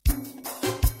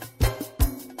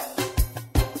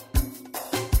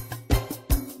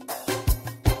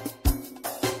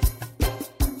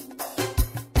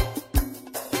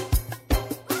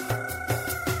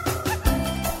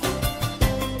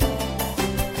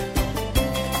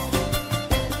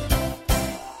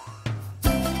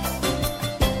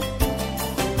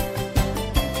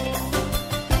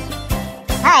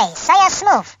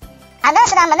move. Anda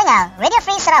sedang mendengar Radio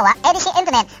Free Sarawak edisi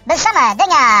internet bersama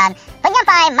dengan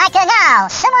penyampai Michael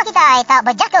Ngau. Semua kita tak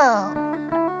berjaku.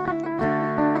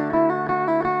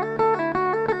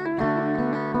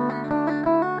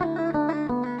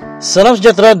 Salam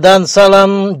sejahtera dan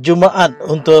salam Jumaat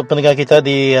untuk pendengar kita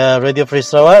di Radio Free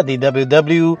Sarawak di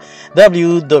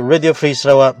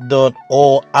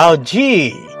www.radiofreesarawak.org.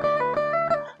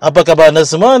 Apa khabar anda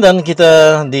semua? Dan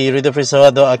kita di Radio Free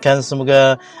Sarawak doakan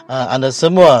semoga anda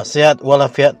semua sihat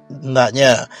walafiat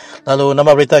hendaknya. Lalu nama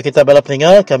berita kita bala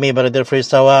pendengar, kami Radio Free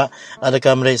Sarawak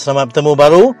adakan memberi selamat bertemu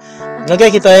baru.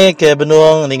 Ngagai kita ke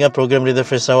benuang dengan program Radio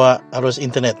Free Sarawak arus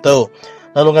internet tu.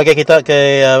 Lalu ngagai kita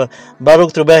ke baru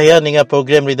terubah ya dengan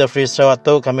program Radio Free Sarawak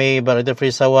tu, kami Radio Free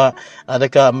Sarawak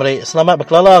adakah memberi selamat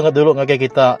berkelala dulu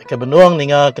ngagai kita ke benuang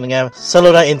dengan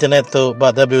saluran internet tu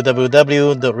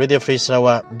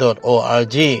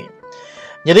www.radiofreesarawak.org.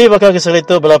 Jadi bakal kesal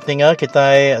itu bala pendengar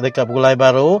kita dekat gulai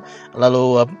baru,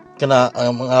 lalu kena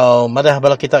madah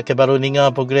bala kita ke baru ninga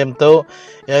program tu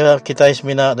ya, kita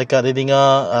semina dekat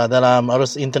didengar dalam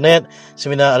arus internet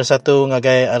semina hari 1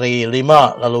 ngagai hari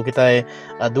 5, lalu kita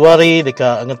 2 hari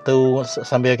dekat ngetu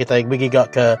sambil kita pergi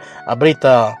ke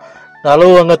berita.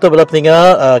 Lalu ngatu bala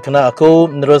pendengar kena aku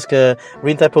menerus ke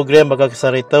rintai program bakal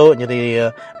kesar itu, jadi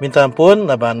minta ampun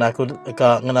aban aku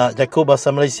ngena jaku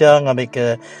bahasa Malaysia ngambil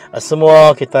ke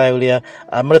semua kita boleh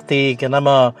merti ke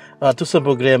nama tusun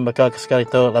program bakal kesar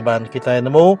itu laban kita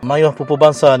nemu mayuh pupu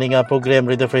bangsa dengan program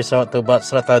Radio Free Sarawak tu buat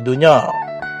serata dunia.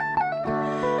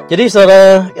 Jadi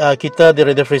saudara, kita di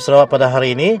Radio Free Sarawak pada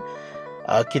hari ini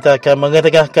kita akan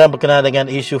mengetengahkan berkenaan dengan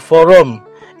isu forum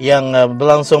yang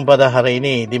berlangsung pada hari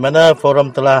ini, di mana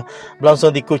forum telah berlangsung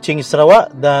di Kuching,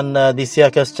 Sarawak dan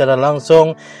disiarkan secara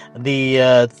langsung di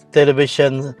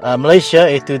televisyen Malaysia,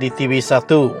 iaitu di TV1.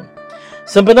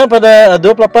 Sempena pada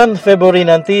 28 Februari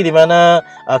nanti, di mana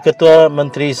Ketua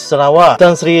Menteri Sarawak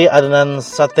Tan Sri Adenan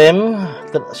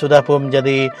sudah pun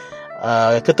menjadi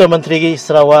Ketua Menteri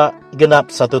Sarawak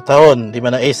genap 1 tahun, di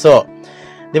mana esok.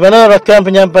 Di mana rakan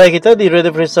penyampai kita di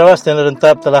Radio Free Sarawak secara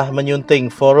rentap telah menyunting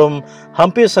forum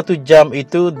hampir 1 jam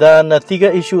itu, dan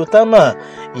 3 isu utama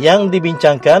yang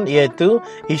dibincangkan iaitu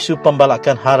isu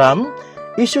pembalakan haram,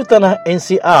 isu tanah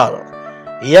NCR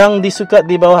yang disukat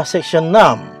di bawah Seksyen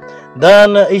 6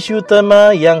 dan isu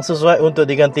utama yang sesuai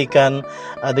untuk digantikan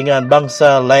dengan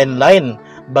bangsa lain-lain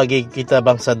bagi kita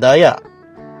bangsa Dayak.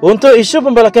 Untuk isu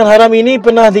pembalakan haram ini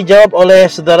pernah dijawab oleh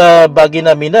saudara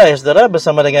Baginda Minda saudara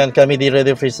bersama dengan kami di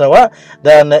Radio Free Sarawak,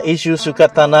 dan isu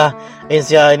sukat tanah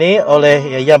NCR ini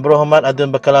oleh Yang Berhormat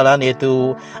Adun Bekalalan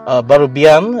iaitu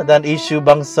Barubian, dan isu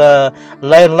bangsa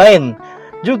lain-lain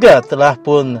juga telah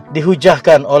pun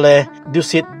dihujahkan oleh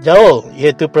Dusit Jaul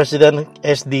iaitu Presiden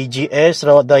SDGA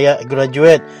Sarawak Dayak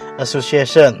Graduate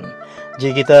Association.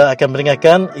 Jadi kita akan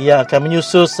mendengarkan yang akan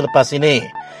menyusul selepas ini.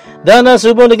 Dan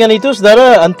sehubung dengan itu,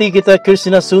 saudara, anti kita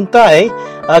Christina Suntai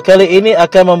kali ini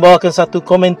akan membawakan satu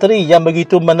komentari yang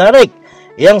begitu menarik,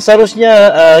 yang seharusnya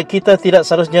kita tidak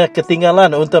seharusnya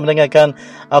ketinggalan untuk mendengarkan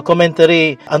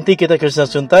komentari anti kita Christina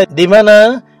Suntai, di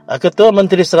mana Ketua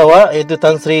Menteri Sarawak iaitu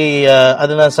Tan Sri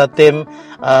Adenan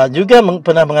juga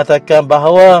pernah mengatakan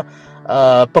bahawa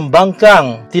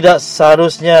pembangkang tidak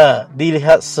seharusnya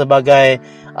dilihat sebagai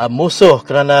musuh,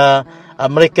 kerana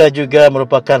mereka juga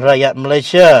merupakan rakyat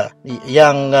Malaysia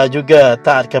yang juga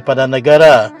taat kepada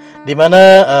negara, di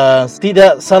mana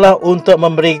tidak salah untuk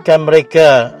memberikan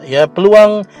mereka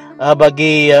peluang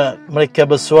bagi mereka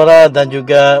bersuara dan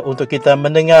juga untuk kita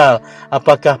mendengar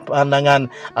apakah pandangan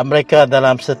mereka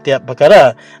dalam setiap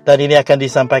perkara. Dan ini akan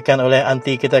disampaikan oleh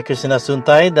anti kita Christina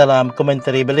Suntai dalam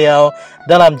komentari beliau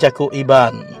dalam Jaku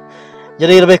Iban.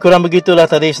 Jadi lebih kurang begitulah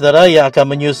tadi saudara yang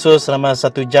akan menyusul selama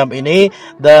 1 jam ini,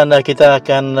 dan kita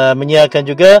akan menyiarkan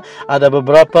juga ada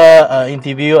beberapa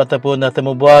interview ataupun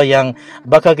temu bual yang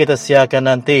bakal kita siarkan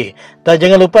nanti. Dan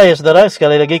jangan lupa ya saudara,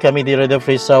 sekali lagi kami di Radio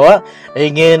Free Sarawak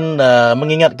ingin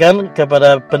mengingatkan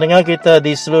kepada pendengar kita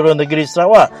di seluruh negeri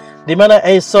Sarawak, di mana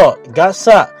esok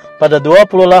gasak pada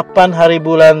 28 hari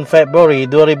bulan Februari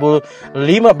 2015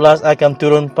 akan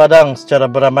turun padang secara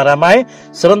beramai-ramai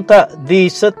serentak di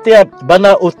setiap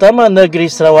bandar utama negeri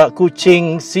Sarawak,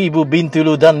 Kuching, Sibu,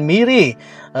 Bintulu dan Miri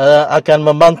akan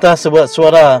membantah sebuah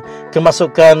suara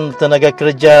kemasukan tenaga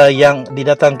kerja yang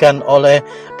didatangkan oleh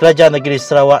kerajaan negeri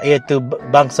Sarawak, iaitu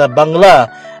bangsa Bangla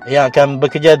yang akan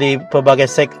bekerja di pelbagai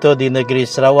sektor di negeri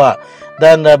Sarawak.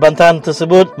 Dan bantahan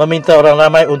tersebut meminta orang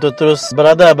ramai untuk terus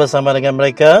berada bersama dengan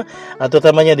mereka,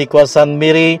 terutamanya di kawasan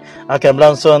Miri akan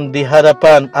berlangsung di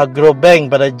hadapan Agrobank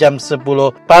pada jam 10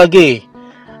 pagi.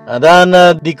 Dan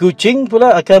di Kuching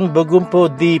pula akan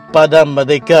berkumpul di Padang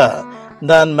Merdeka.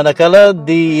 Dan manakala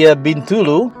di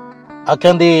Bintulu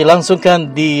akan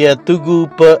dilangsungkan di Tugu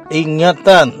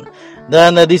Peringatan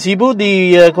dan di Sibu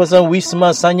di kawasan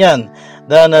Wisma Sanyan,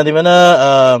 dan di mana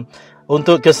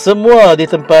untuk kesemua di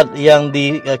tempat yang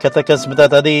dikatakan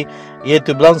sebentar tadi,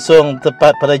 iaitu berlangsung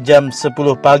tepat pada jam 10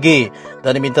 pagi,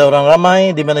 dan diminta orang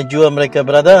ramai di mana jua mereka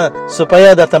berada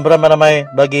supaya datang beramai-ramai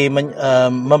bagi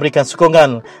memberikan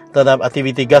sokongan terhadap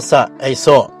aktiviti gasak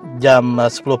esok jam 10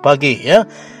 pagi ya.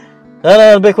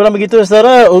 Dan lebih kurang begitu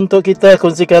saudara untuk kita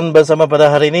kongsikan bersama pada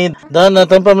hari ini. Dan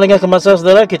tanpa melengahkan masa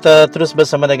saudara, kita terus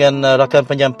bersama dengan rakan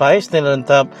penyampai setelah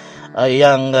lengkap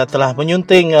yang telah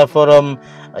menyunting forum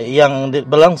yang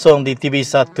berlangsung di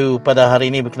TV1 pada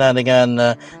hari ini berkenaan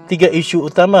dengan 3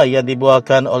 isu utama yang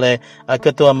dibawakan oleh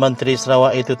Ketua Menteri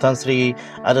Sarawak, iaitu Tan Sri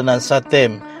Adenan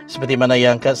Satem, seperti mana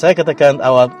yang saya katakan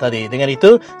awal tadi. Dengan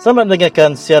itu, selamat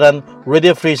mendengarkan siaran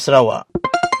Radio Free Sarawak.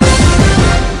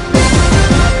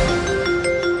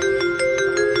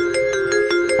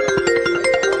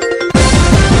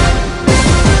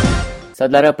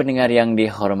 Saudara pendengar yang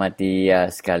dihormati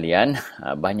sekalian,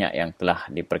 banyak yang telah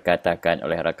diperkatakan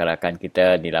oleh rakan-rakan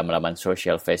kita di laman-laman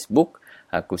sosial Facebook,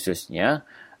 khususnya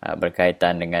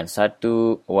berkaitan dengan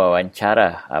satu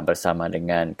wawancara bersama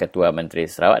dengan Ketua Menteri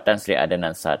Sarawak Tan Sri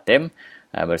Adenan Satem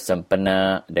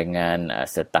bersempena dengan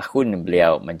setahun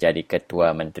beliau menjadi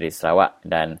Ketua Menteri Sarawak,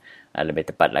 dan lebih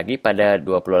tepat lagi pada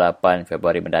 28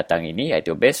 Februari mendatang ini,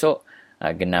 iaitu besok,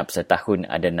 genap setahun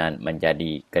Adenan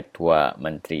menjadi Ketua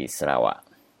Menteri Sarawak.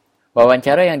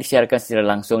 Wawancara yang disiarkan secara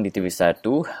langsung di TV1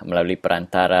 melalui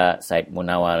perantara Syed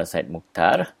Munawar Syed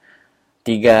Mukhtar.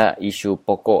 3 isu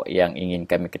pokok yang ingin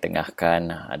kami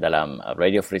ketengahkan dalam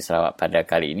Radio Free Sarawak pada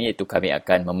kali ini, iaitu kami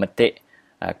akan memetik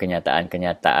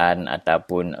kenyataan-kenyataan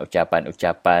ataupun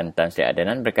ucapan-ucapan Tan Sri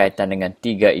Adenan berkaitan dengan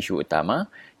 3 isu utama,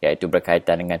 iaitu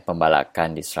berkaitan dengan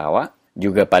pembalakan di Sarawak.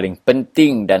 Juga paling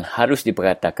penting dan harus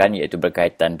diperkatakan, iaitu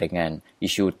berkaitan dengan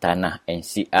isu tanah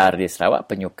NCR di Sarawak,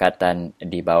 penyukatan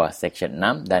di bawah Seksyen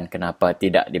 6 dan kenapa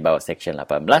tidak di bawah Seksyen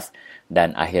 18.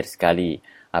 Dan akhir sekali,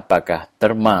 apakah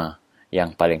terma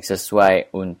yang paling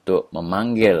sesuai untuk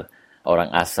memanggil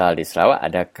orang asal di Sarawak?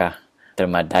 Adakah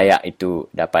terma Dayak itu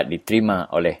dapat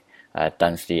diterima oleh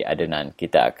Tan Sri Adenan?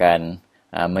 Kita akan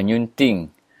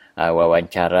menyunting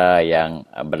wawancara yang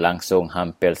berlangsung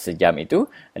hampir sejam itu,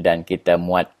 dan kita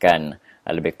muatkan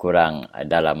lebih kurang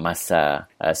dalam masa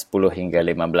 10 hingga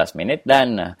 15 minit,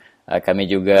 dan kami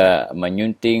juga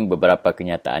menyunting beberapa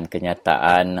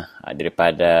kenyataan-kenyataan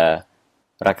daripada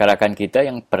rakan-rakan kita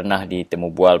yang pernah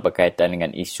ditemu bual berkaitan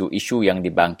dengan isu-isu yang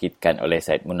dibangkitkan oleh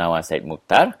Syed Munawar Syed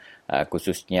Mukhtar,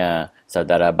 khususnya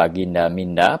saudara Baginda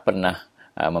Minda pernah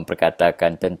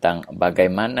memperkatakan tentang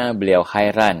bagaimana beliau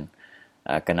hairan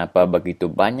kenapa begitu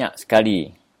banyak sekali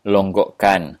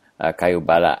longgokan kayu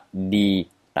balak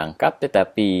ditangkap,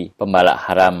 tetapi pembalak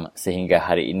haram sehingga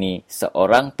hari ini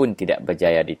seorang pun tidak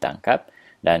berjaya ditangkap.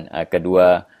 Dan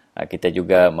kedua, kita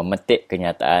juga memetik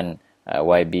kenyataan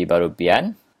YB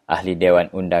Barubian, Ahli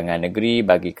Dewan Undangan Negeri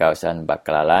bagi kawasan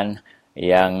Baklalan,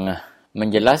 yang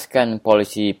menjelaskan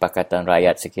polisi Pakatan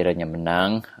Rakyat sekiranya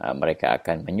menang, mereka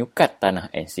akan menyukat tanah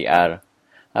NCR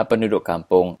penduduk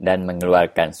kampung dan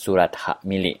mengeluarkan surat hak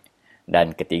milik.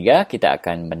 Dan ketiga, kita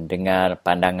akan mendengar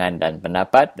pandangan dan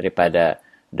pendapat daripada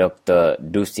Dr.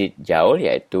 Dusit Jaul,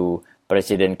 iaitu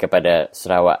Presiden kepada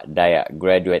Sarawak Dayak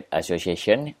Graduate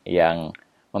Association, yang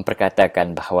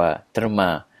memperkatakan bahawa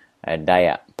terma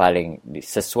Dayak paling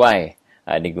sesuai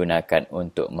digunakan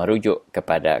untuk merujuk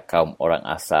kepada kaum orang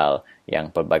asal yang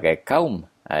pelbagai kaum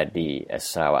di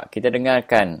Sarawak. Kita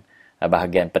dengarkan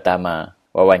bahagian pertama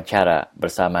wawancara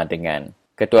bersama dengan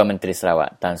Ketua Menteri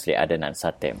Sarawak Tan Sri Adenan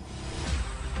Satem.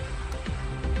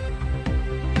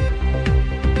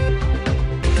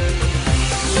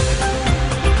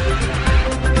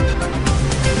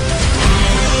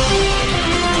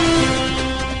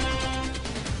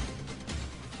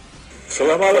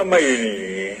 Selama lama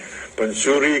ini,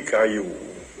 pencuri kayu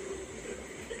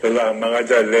telah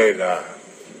mengajar lela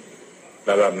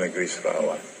dalam negeri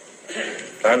Sarawak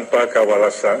tanpa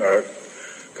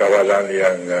kawalan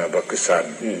yang berkesan.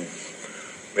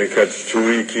 Mereka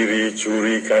curi kiri,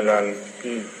 curi kanan.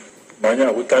 Banyak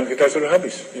hutan kita sudah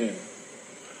habis.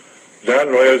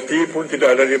 Dan royalti pun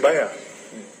tidak ada dibayar.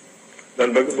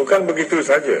 Dan bukan begitu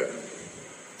saja.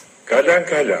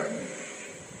 Kadang-kadang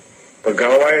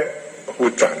pegawai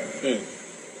hutan,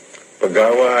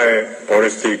 pegawai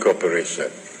Forestry Corporation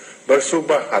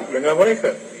bersubahat dengan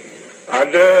mereka.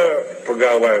 Ada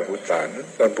pegawai hutan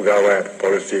dan pegawai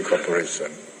Forestry Corporation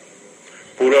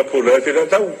pura-pura tidak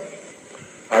tahu.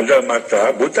 Ada mata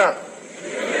buta,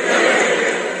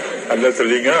 ada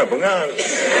telinga bengal,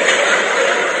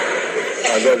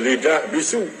 ada lidah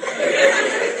bisu.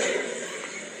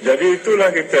 Jadi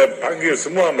itulah kita panggil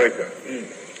semua mereka.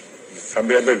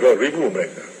 Sambil 2,000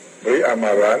 mereka. Beri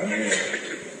amaran.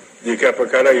 Jika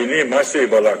perkara ini masih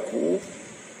berlaku,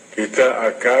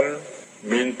 kita akan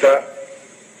minta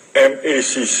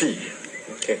MACC.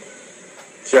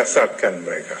 Siasatkan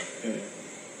mereka.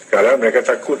 Sekarang mereka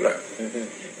takutlah.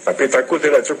 Tapi takut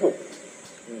tidak cukup.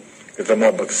 Kita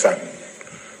mau berkesan.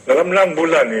 Dalam 6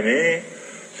 bulan ini,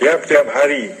 tiap-tiap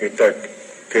hari kita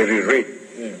carry rate,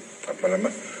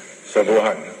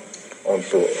 sebuahan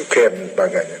untuk camp dan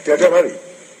sebagainya. Tiap-tiap hari.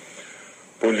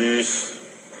 Polis,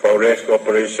 Forest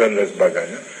Corporation dan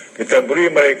sebagainya. Kita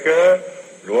beri mereka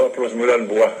 29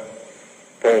 buah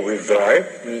 4-wheel drive,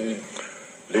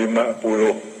 50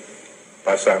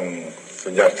 pasang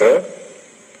senjata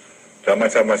dan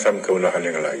macam-macam kemudahan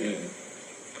yang lain.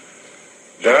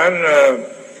 Dan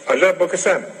ada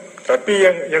berkesan. Tapi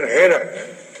yang heran,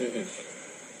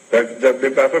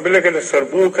 apabila kita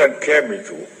serbukan camp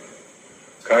itu,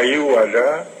 kayu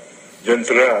ada,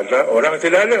 jentera ada, orang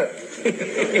tidak ada.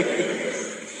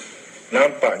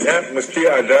 Nampaknya mesti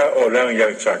ada orang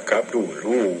yang cakap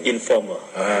dulu. Informer.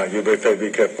 You better be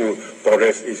careful,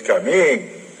 forest is coming.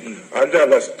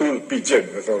 Adalah stool pigeon,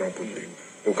 kata orang putih.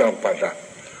 Bukan padah.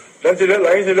 Dan tidak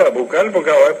lain bukan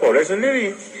pegawai forest sendiri.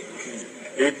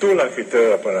 Itulah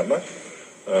kita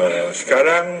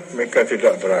sekarang mereka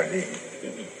tidak berani.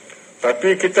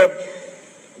 Tapi kita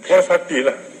puas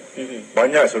hatilah.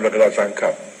 Banyak sudah kena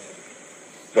tangkap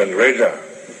dan reda.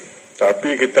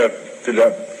 Tapi kita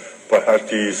tidak puas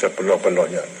hati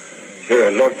sepenuh-penuhnya. There are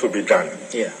a lot to be done.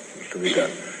 To be done.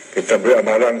 Kita beri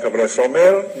amaran kepada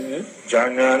Somel,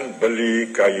 jangan beli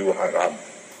kayu haram.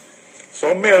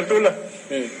 Somel itulah.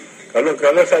 Kalau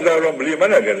tak ada orang beli,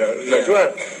 mana dia nak jual?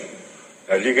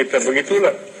 Jadi kita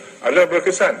begitulah. Ada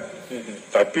berkesan.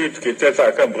 Tapi kita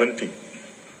tak akan berhenti.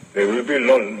 There will be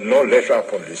no let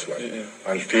up on this one.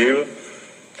 Until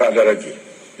tak ada lagi.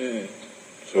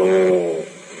 So,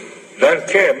 dan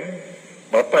camp,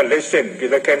 berapa lesen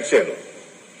kita cancel.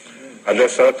 Ada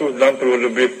 160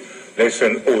 lebih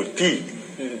lesen OT.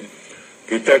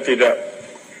 Kita tidak,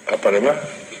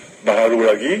 baharu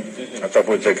lagi,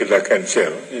 ataupun kita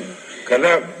cancel.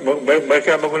 Karena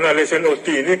mereka menggunakan lesen OT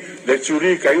ini, dia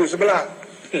curi kayu sebelah.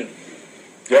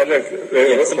 Dia ada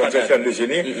concession di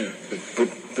sini,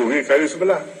 curi kayu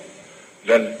sebelah.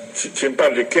 Dan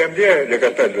simpan di camp dia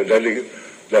kata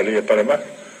dari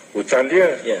hutan dia.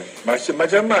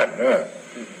 Macam mana?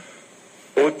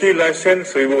 OT lesen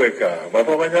 1,000 ekar.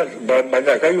 Berapa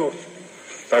banyak kayu?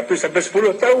 Tapi sampai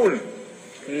 10 tahun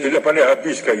tidak pandai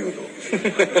habis kayu tu.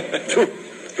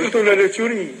 Itulah dia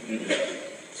curi.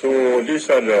 So these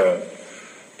are the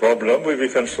problem we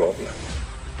can solve lah.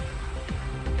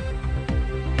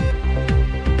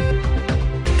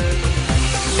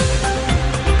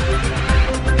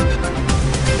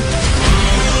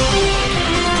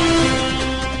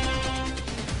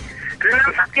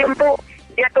 Hakim tu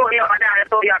dia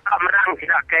tak merang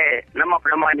tidak ke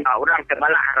nama-namanya orang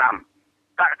terbalah haram.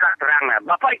 Tak terang.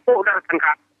 Bapa itu dah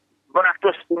tangkap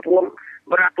beratus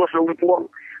lumpur.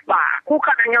 Aku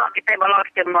katanya kita balas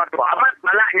kita menor tu amat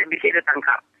balahnya bisa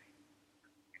ditangkap.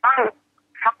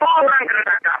 Satu orang kena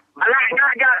tangkap. Balahnya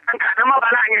aja tangkap nama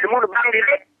balahnya semua bang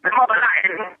diri. Nama balahnya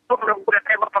tu sudah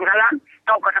tebak penggalan,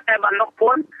 tahu kata tebak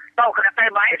lokpun, tahu kata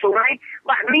tebak sungai.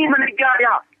 Ni menejar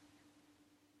dia.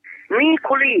 Ni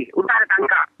kuli udah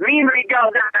tangkap, ni meja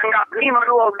udah tangkap, ni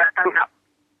marua udah tangkap.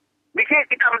 Bisa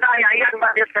kita mendaya ayat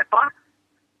pada siapa?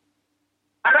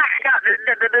 Alahnya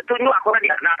tunjuk aku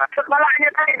dia. Nah, sebalahnya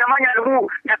tadi namanya dulu,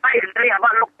 datai dari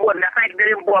abang lokpun, datai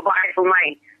dari buah bahai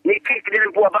sungai, nikik dari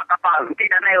buah bah kapal,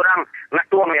 tidak ada orang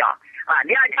ngatuang ya.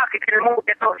 Dia ajak kita ilmu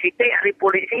kita siti hari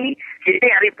polisi, siti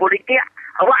hari politik,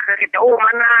 awak kita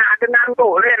mana Adenan tu,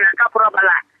 nak kapura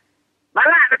balah.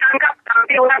 Balah tertangkap,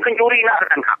 nanti orang pencuri nak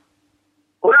tertangkap.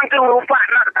 Orang tu lupa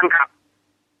nak tertangkap.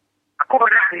 Aku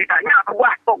pernah ditanya, aku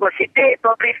buat pokok siti,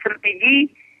 topik strategi,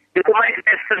 dokumen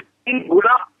strategi,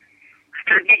 gula,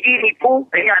 strategi nipu,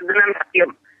 dengan Adenan Satyam.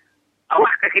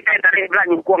 Awak ke kita dari bulan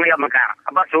nyukung yang mekar.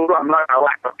 Abang suruh amal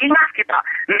awak tu. Ingat kita,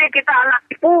 ni kita anak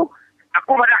tipu,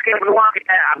 aku berakhir benua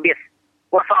kita habis.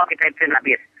 Kuasa kita itu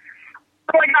habis.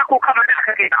 Apa yang aku kamadah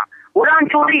ke kita? Orang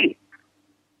curi.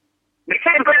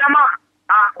 Bisa sampai lama.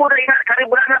 Aku dah ingat kali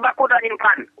bulan aku dah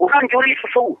nyimpan. Orang curi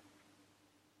susu.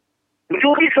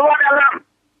 Mencuri suara dalam.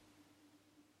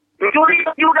 Mencuri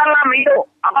susu dalam itu.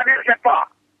 Apa dia siapa?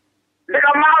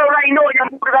 Deramal orang Indo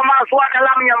nyampur deramal. Suara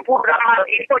dalam nyampur deramal.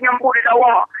 Itu nyampur di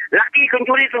bawah. Laki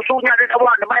kencuri susunya di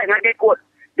bawah. Baik ngajak ikut.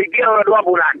 Dia 2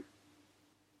 bulan.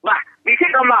 Bisa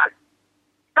deramal.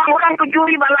 Tak orang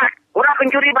pencuri balas. Orang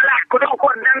pencuri balas. Kedok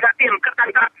dan Satim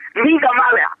ketangkap. Ni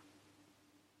gamal ya.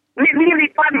 Ni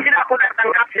lipan sila aku dah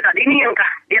tangkap sila. Ini yang kah,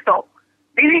 dia tu.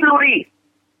 Ini luri.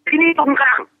 Ini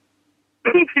tungkang.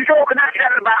 Ini pisau kena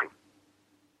sila terbang.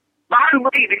 Bahan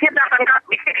putih, bisa dah tangkap,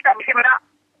 bisa kita bisa mendak.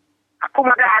 Aku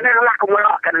madah adalah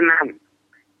kumulak Adenan.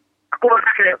 Aku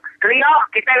berkata, teriak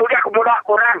kita udah kumulak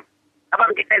korang.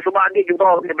 Abang kita sebagai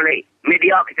juga beli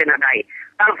media kita nadai.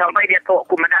 Tang sampai dia tu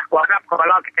aku madah kuarap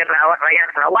kalau kita rawat rakyat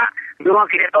Sarawak. Dua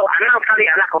kita tu anak sekali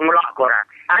anak kumulak korang.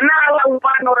 Anak Allah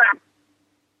umpahan orang.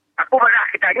 Aku madah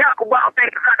kitanya, aku buat hotel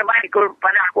dekat terbaik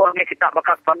pada aku orang kita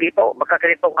bakal pagi tu, bakal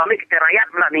cerita kami kita rakyat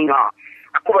belah ninggal.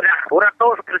 Aku madah orang tu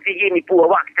strategi nipu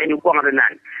awak kita nyukung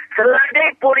Adenan.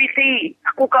 Seladai polisi,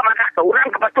 aku kan madah tu orang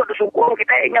kepatut disukung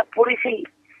kita ingat polisi.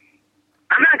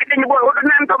 Anak kita nyebut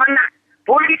Adenan tu mana?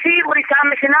 Polisi Barisan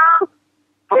Nasional,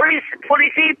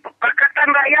 polisi Pakatan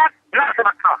Rakyat, belah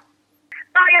sebakar.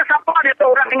 Saya siapa dia tu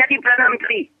orang menjadi Perdana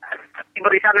Menteri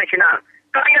Barisan Nasional.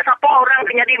 Saya siapa orang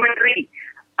menjadi menteri.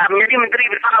 Menjadi menteri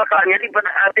besar kan, jadi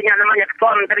artinya namanya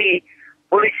ketua menteri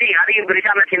polisi hari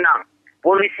Barisan Nasional.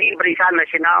 Polisi Barisan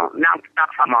Nasional yang tetap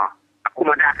sama. Aku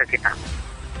madah ke kita.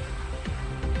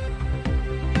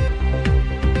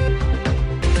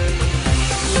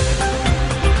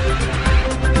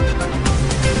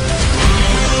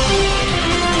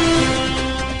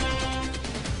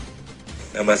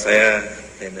 Nama saya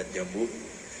Adenan Jambu.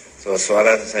 So,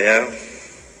 soalan saya,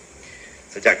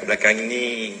 sejak kebelakang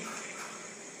ini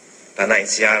tanah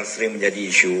NCR sering menjadi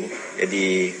isu.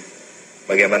 Jadi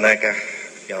bagaimanakah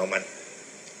Yang Amat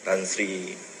Tan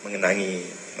Sri mengenangi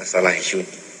masalah isu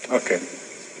ini? Okey.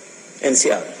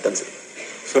 NCR, Tan Sri.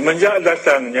 Semenjak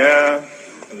datangnya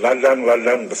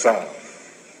ladang-ladang besar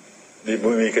di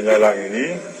bumi Kenyalang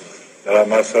ini dalam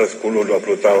masa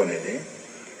 10-20 tahun ini,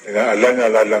 dengan adanya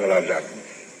ladang-ladang,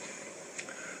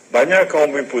 banyak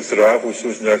kaum Putera,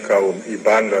 khususnya kaum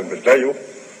Iban dan Berdayuh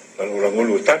dan orang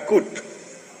Ulu takut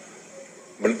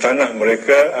tanah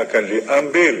mereka akan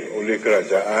diambil oleh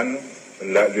kerajaan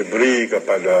dan diberi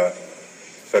kepada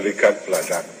syarikat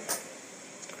peladang.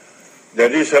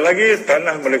 Jadi selagi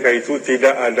tanah mereka itu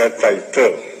tidak ada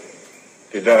title,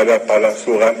 tidak ada palak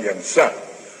surat yang sah,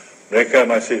 mereka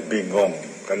masih bingung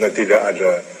kerana tidak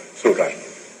ada surat.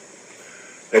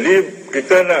 Jadi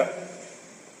kita nak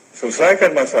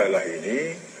selesaikan masalah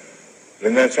ini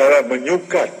dengan cara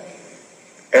menyukat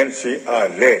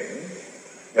NCR land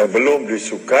yang belum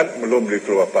disukat, belum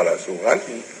dikeluar palak surat,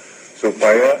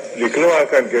 supaya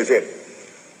dikeluarkan gazet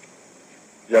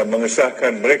yang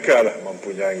mengesahkan mereka lah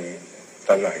mempunyai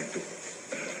tanah itu.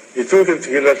 Itu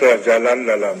kita telah jalan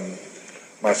dalam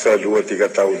masa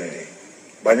 2-3 tahun ini.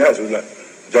 Banyak sudah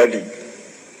jadi.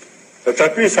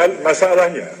 Tetapi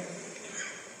masalahnya,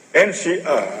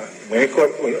 NCR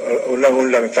mengikut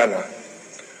undang-undang tanah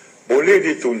boleh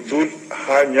dituntut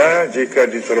hanya jika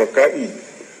diterokai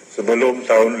sebelum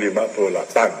tahun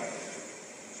 58.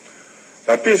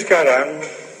 Tapi sekarang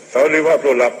tahun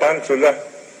 58 sudah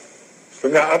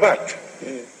setengah abad,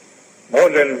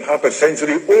 more than half a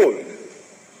century old.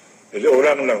 Jadi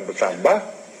orang yang bertambah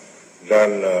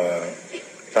dan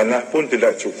tanah pun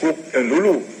tidak cukup yang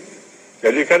dulu.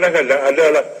 Jadi kadang-kadang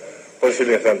adalah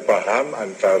perselisihan faham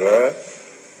antara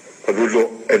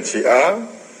penduduk NCR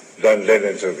dan Land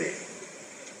and Survey.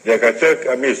 Dia kata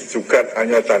kami sukat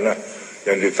hanya tanah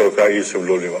yang diterokai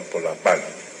sebelum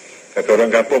 58. Kata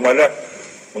orang kampung malah,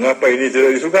 mengapa ini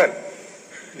tidak disukat?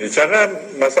 Cara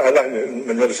masalah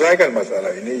menyelesaikan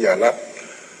masalah ini ialah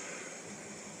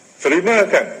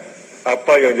terimakan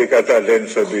apa yang dikata Land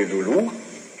Survey dulu,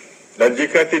 dan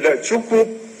jika tidak cukup,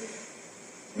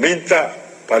 minta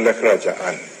pada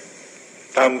kerajaan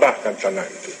tambahkan tanah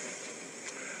itu.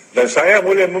 Dan saya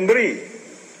boleh memberi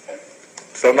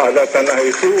sama ada tanah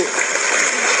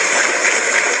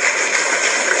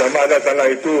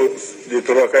itu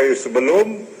diterokai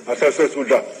sebelum atau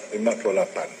sesudah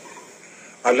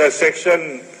 58. Ada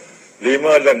section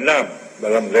 5 dan 6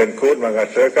 dalam Land Code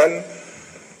mengatakan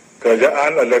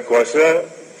kerajaan ada kuasa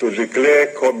to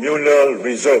declare communal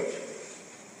reserve.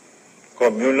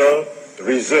 Communal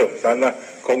reserve, tanah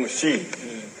kongsi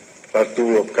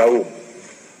satu kaum,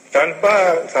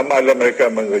 tanpa sama ada mereka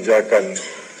mengerjakan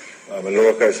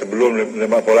menerokai sebelum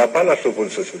 58 ataupun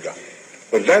sesudah.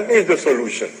 So that is the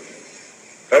solution.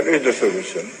 That is the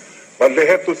solution. But they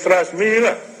have to trust me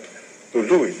lah to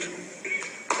do it.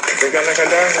 Jadi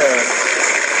kadang-kadang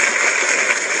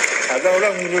ada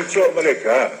orang menunjuk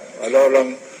mereka, ada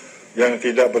orang yang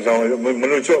tidak bertanggung jawab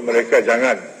menunjuk mereka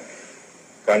jangan.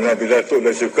 Karena bila tu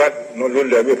dah sukat, nulun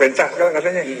dia ambil pentas kan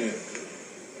katanya.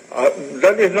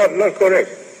 That is not correct.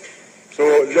 So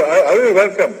I will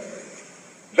welcome.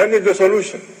 That is the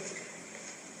solution.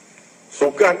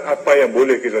 Sukat apa yang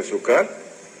boleh kita sukat,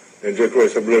 yang dilakukan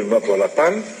sebelum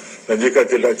 48, dan jika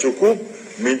tidak cukup,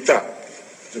 minta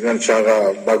dengan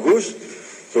cara bagus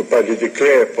supaya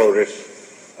declare forest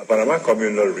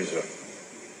communal reserve.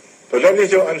 So that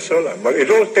is your answer lah. But it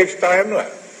all takes time lah.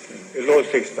 It all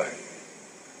takes time.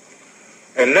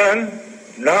 And then,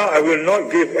 now I will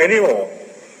not give any more.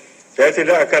 Saya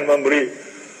tidak akan memberi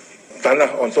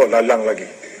tanah untuk lalang lagi.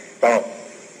 Tahu?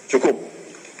 Cukup.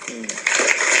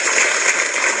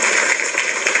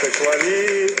 Kecuali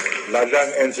ladang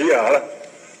NCR lah.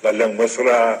 Ladang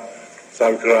mesra,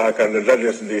 Salkra akan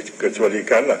dia sendiri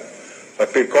kecualikan lah.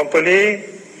 Tapi company,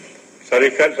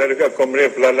 syarikat company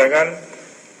peladangan,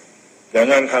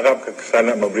 jangan harap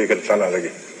kesana memberikan tanah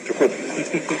lagi. Cukup.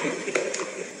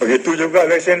 Begitu juga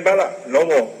lesen balak. No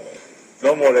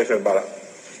more lesen balak.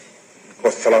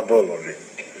 Cost trouble only.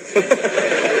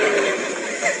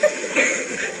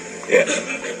 Yeah.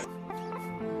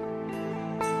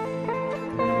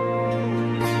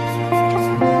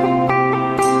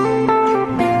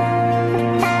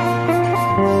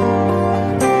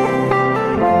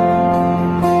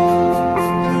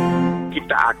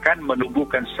 Akan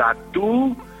menubuhkan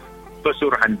satu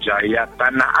Pesuruhanjaya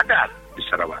Tanah Adat di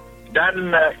Sarawak.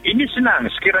 Dan ini senang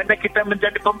sekiranya kita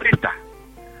menjadi pemerintah.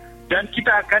 Dan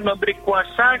kita akan memberi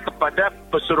kuasa kepada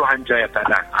Pesuruhanjaya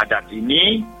Tanah Adat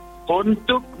ini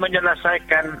untuk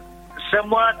menyelesaikan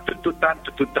semua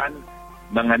tuntutan-tuntutan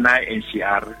mengenai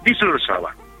NCR di seluruh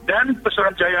Sarawak. Dan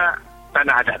Pesuruhanjaya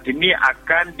Tanah Adat ini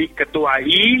akan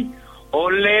diketuai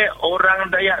oleh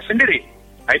orang Dayak sendiri.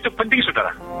 Itu penting,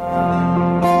 saudara.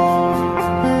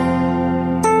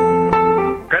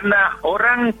 Karena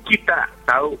orang kita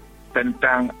tahu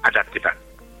tentang adat kita,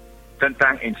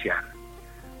 tentang NCR.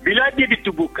 Bila dia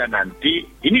ditubuhkan nanti,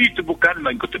 ini ditubuhkan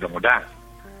mengikut undang-undang.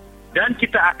 Dan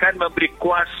kita akan memberi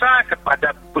kuasa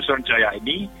kepada Pesuruhanjaya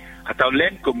ini, atau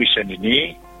Land Commission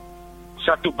ini,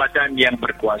 satu badan yang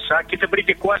berkuasa. Kita beri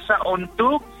dia kuasa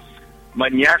untuk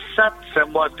menyiasat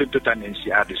semua tuntutan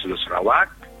NCR di seluruh Sarawak,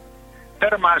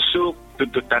 termasuk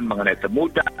tuntutan mengenai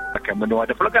temuda, akan menua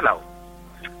dan Pulau Galau.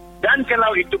 Dan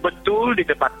kalau itu betul,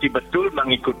 didapati betul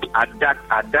mengikuti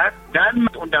adat-adat dan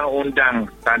undang-undang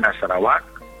Tanah Sarawak,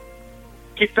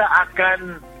 kita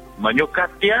akan menyukat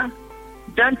dia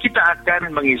dan kita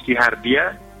akan mengisytihar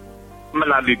dia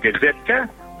melalui gazet ke,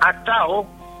 atau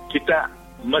kita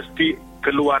mesti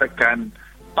keluarkan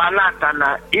pala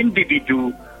tanah individu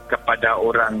kepada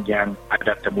orang yang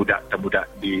ada temuda-temuda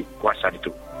di kawasan itu.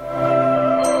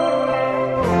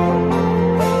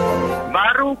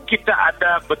 Baru kita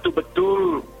ada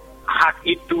betul-betul hak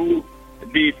itu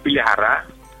dipelihara,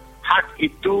 hak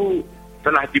itu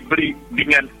telah diberi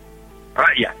dengan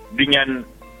rakyat, dengan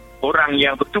orang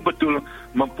yang betul-betul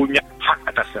mempunyai hak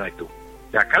atas tanah itu.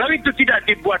 Ya, kalau itu tidak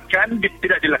dibuatkan,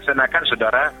 tidak dilaksanakan,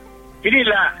 saudara,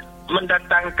 inilah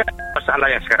mendatangkan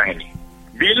masalah yang sekarang ini.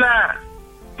 Bila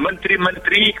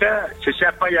menteri-menteri ke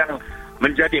sesiapa yang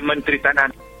menjadi menteri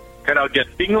tanah, kalau dia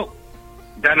tengok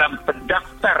dalam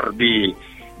pendaftar di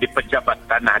pejabat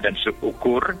tanah dan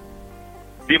sukukur,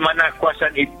 di mana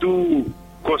kawasan itu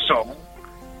kosong,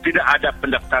 tidak ada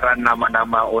pendaftaran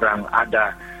nama-nama orang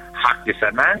ada hak di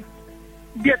sana,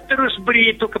 dia terus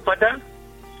beri itu kepada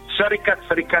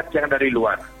syarikat-syarikat yang dari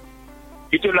luar.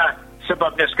 Itulah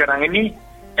sebabnya sekarang ini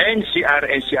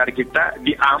NCR kita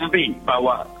diambil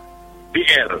bawa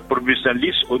PL, provisional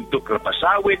list, untuk kelapa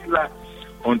sawit lah,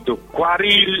 untuk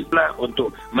kuari lah,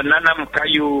 untuk menanam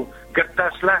kayu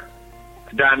kertas lah,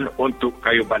 dan untuk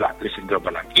kayu balak, lesen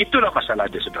balak. Itulah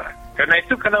masalahnya, saudara. Karena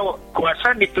itu kalau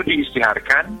kawasan itu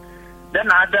diisytiharkan dan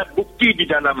ada bukti di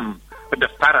dalam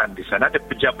pendaftaran di sana, ada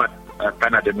pejabat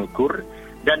tanah dan ukur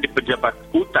dan di pejabat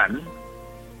hutan,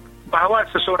 bahwa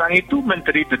seseorang itu,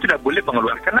 menteri itu tidak boleh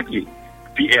mengeluarkan lagi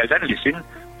PL dan lesen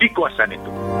di kawasan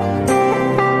itu.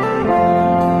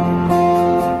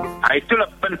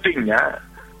 Itulah pentingnya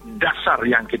dasar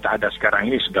yang kita ada sekarang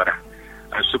ini, saudara,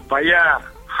 supaya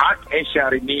hak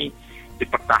NCR ini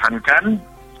dipertahankan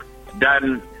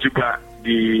dan juga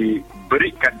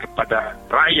diberikan kepada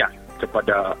rakyat,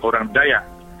 kepada orang Dayak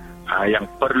yang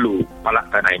perlu palak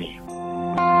tanah ini.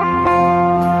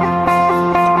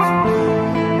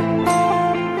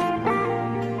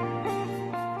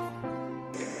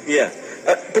 Ya,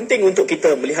 penting untuk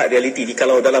kita melihat realiti ini.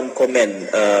 Kalau dalam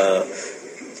komen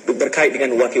berkait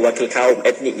dengan wakil-wakil kaum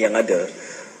etnik yang ada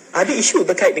isu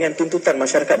berkait dengan tuntutan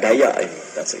masyarakat Dayak ini.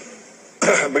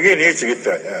 Begini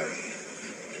ceritanya.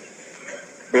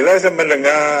 Bila saya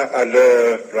mendengar ada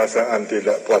perasaan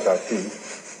tidak puas hati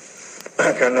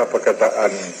kerana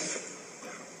perkataan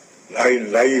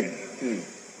lain-lain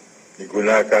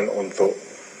digunakan untuk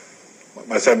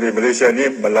macam di Malaysia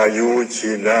ni, Melayu,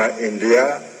 Cina,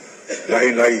 India,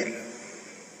 lain-lain.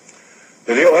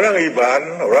 Jadi orang Iban,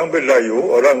 orang Melayu,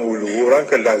 orang Ulu, orang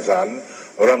Kelantan,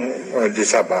 orang di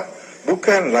Sabah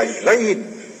bukan lain-lain.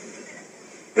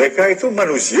 Mereka itu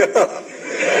manusia.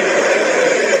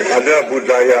 Ada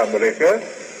budaya mereka,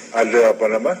 ada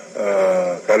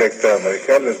karakter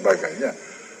mereka dan sebagainya.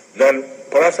 Dan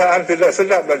perasaan tidak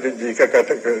sedap jika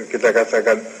kita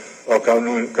katakan kau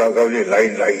ni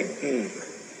lain-lain.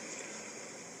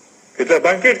 Kita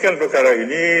bangkitkan perkara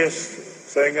ini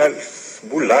saya ingat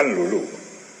sebulan dulu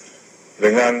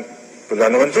dengan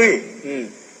Perdana Menteri.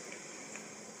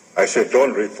 I said,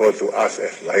 don't refer to us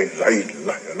as lain-lain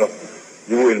lah, you know.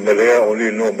 You in Malaya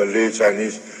only know Malay,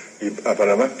 Chinese,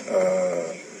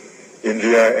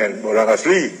 India and orang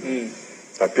asli.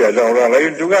 Tapi ada orang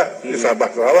lain juga di Sabah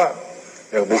Sarawak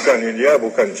yang bukan India,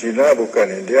 bukan Cina,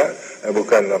 bukan India,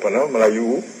 bukan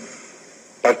Melayu.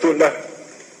 Patutlah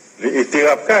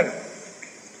diiktirafkan.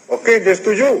 Okey, dia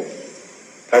setuju.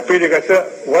 Tapi dia kata,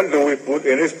 what do we put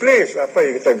in his place? Apa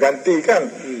yang kita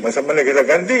gantikan? Macam mana kita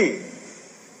ganti?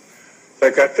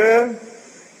 Saya kata,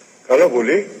 kalau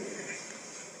boleh,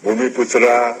 Bumi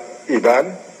Putera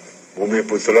Iban, Bumi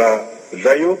Putera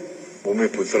Melayu, Bumi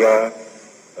Putera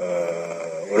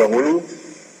orang Ulu.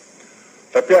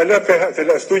 Tapi ada pihak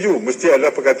tidak setuju, mesti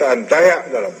ada perkataan Dayak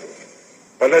dalam itu.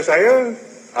 Pada saya,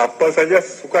 apa saja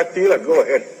sukatilah, go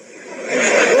ahead.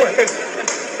 Go ahead.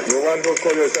 You want to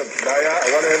call yourself Dayak,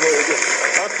 whatever it is.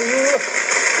 Up to you.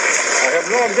 I have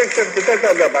no objection. Kita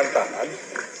tak ada bantahan.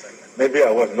 Maybe I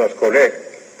was not correct.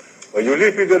 But you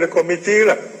leave it to the committee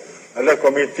lah. Ada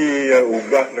komiti yang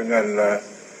ubah dengan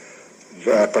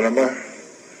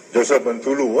Joseph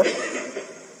Bentulu.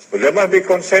 But there must be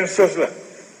consensus lah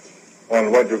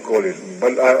on what you call it.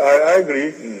 But I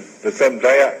agree, the term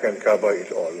Dayak can cover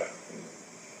it all lah.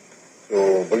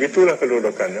 So begitulah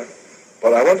kedudukannya.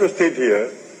 But I want to state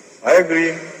here, I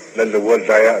agree that the word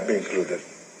Dayak be included.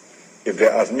 If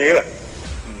they ask me lah.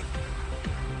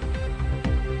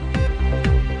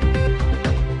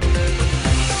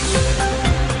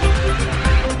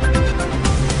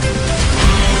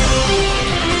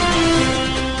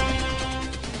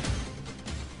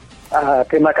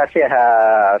 Terima kasih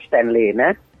Stanley.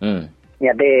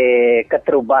 Jadi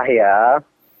keterubah ya,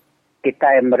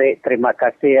 kita beri terima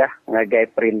kasih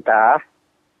ngagai perintah.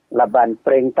 Laban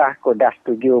perintah ko dah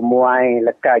setuju muai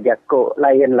leka jakuk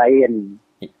lain-lain.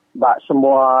 Bak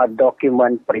semua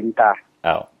dokumen perintah.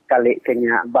 Kali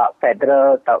kena bak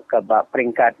federal atau ke bak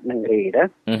peringkat negeri dah.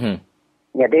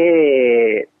 Jadi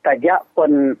tajak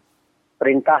pun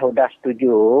perintah sudah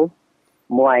setuju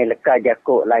muai leka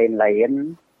jakuk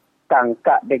lain-lain.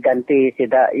 Tangkak diganti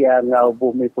tidak yang ngau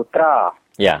Bumi Putera.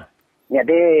 Ya.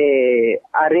 Jadi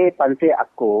hari pansi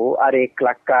aku, hari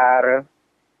kelakar,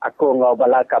 aku ngau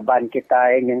bala kaban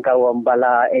kita yang kau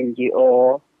bala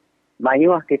NGO,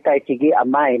 mayuh kita cigi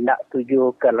amai nak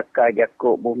tuju ke leka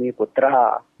jakuk Bumi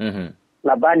Putera.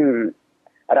 Laban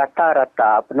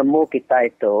rata-rata penemu kita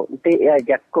itu, nanti ya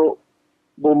jakuk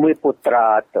Bumi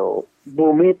Putera tu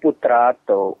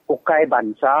ukai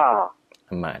bangsa.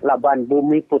 Laban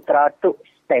Bumi Putera tu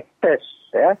status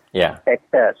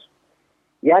status.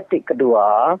 Yang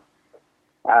kedua,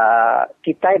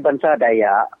 kita bangsa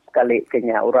Dayak sekali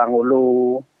kenya orang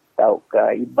Ulu atau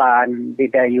ke Iban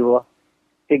Bidayu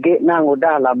tigik nang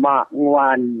udah lama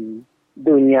nguan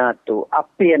dunia tu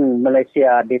apin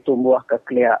Malaysia ditumbuh ke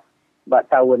keliak bak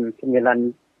tahun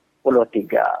 93.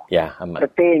 Ya, amat.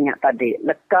 Berarti tadi,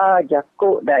 leka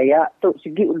jakuk Dayak tu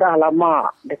segi udah lama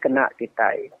dia kena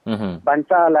kita.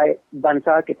 Bangsa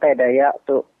kita Dayak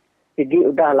tu segi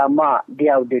udah lama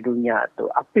dia di dunia tu.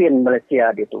 Apin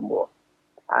Malaysia ditumbuh.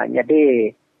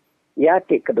 Jadi, ya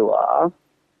kedua,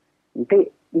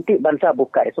 nanti bangsa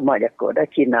buka semua jakuk dah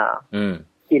Cina.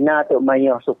 Cina tu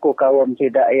mayuh suku kaum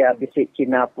tidak ya bisik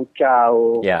Cina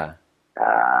Pucau. Ya.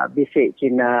 Bisik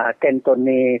Cina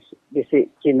Cantonese,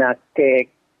 bisik Cina Kek,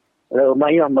 lalu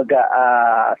mayuh mega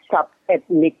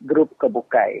sub-ethnic group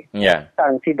kebukai. Ya.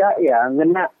 Tang tidak ya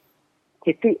ngena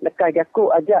titik leka jakuk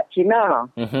ajak Cina.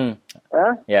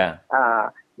 Ya.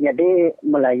 Jadi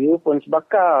Melayu pun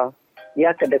sebakar.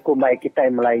 Ya kedekumai kita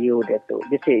Melayu dia tu.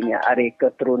 Bisiknya hari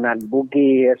keturunan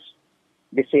Bugis,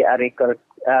 bisik hari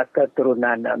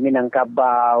keturunan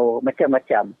Minangkabau,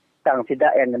 macam-macam. Tang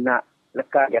tidak yang ngena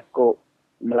leka jakuk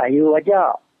Melayu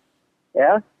aja.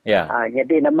 Ya.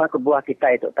 Jadi nama kebuah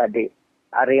kita itu tadi.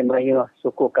 Hari Melayu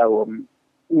suku kaum.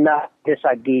 Nak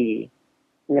desagi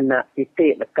ngena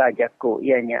titik leka jakuk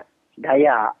ianya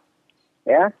Dayak.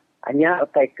 Ya. Hanya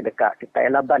utai kedekat kita.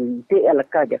 Laban titik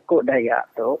leka jakuk Dayak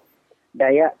tu.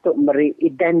 Dayak tu beri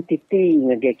identiti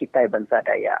ngege kita bangsa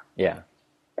Dayak. Ya.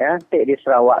 Ya, di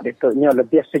Sarawak ditutnya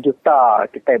lebih 1 juta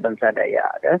kita bangsa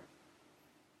Dayak dah.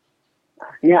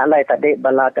 Nya lai tadi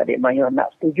bala tadi mayu nak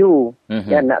setuju.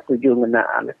 Ya nak setuju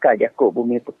ngena leka jakuk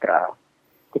bumi putra.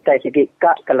 Kita segi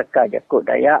kak ke leka jakuk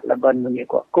Dayak laban bumi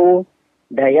kuatku.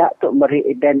 Dayak tu meri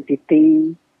identiti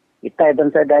kita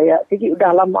bangsa Dayak segi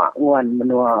udah lama nguan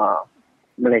menua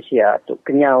Malaysia tu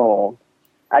kenyau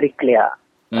ari clear.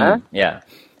 Ya.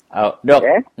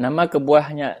 Dok, nama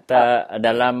kebuahnya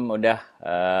dalam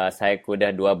saya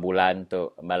kudah 2 bulan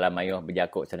tu malam ayuh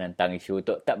berjakuk tentang isu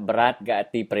tu tak berat ke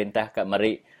hati perintah kat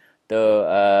meri tu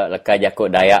leka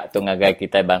jakuk Dayak tu ngagai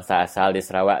kita bangsa asal di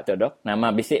Sarawak tu, Dok.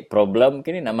 Nama bisik problem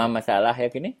kini, nama masalah ya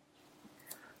kini?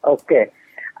 Okey.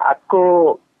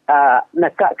 Aku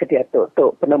nakak ke dia tu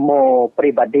penemu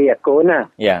peribadi aku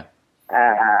nah. Ya.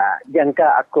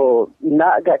 Jangka aku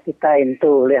nak gak kita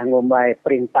itu oleh ngumai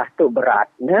perintah tu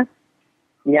berat nah.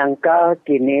 Nyangka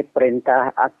kini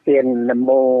perintah apin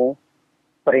nemu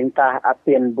perintah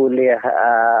apin boleh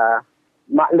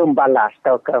maklum balas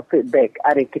atau ke feedback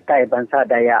hari kita bangsa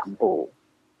Dayak bu.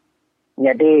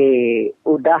 Jadi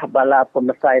udah bala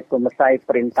pemesai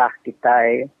perintah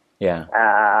kita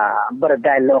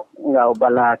berdialog ngau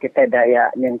bala kita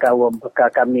Dayak yang kau buka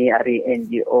kami hari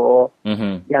NGO.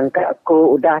 Yang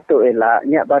aku udah tu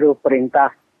elaknya baru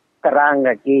perintah terang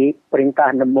lagi,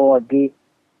 perintah nemu lagi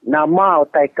nama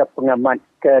utai ke pengamat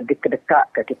ke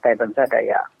dekat ke kita bangsa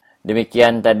Dayak.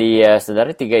 Demikian tadi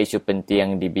saudara 3 isu penting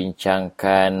yang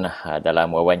dibincangkan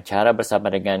dalam wawancara bersama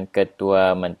dengan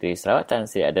Ketua Menteri Sarawak Tan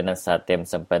Sri Adenan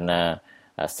sempena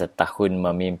setahun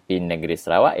memimpin negeri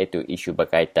Sarawak, iaitu isu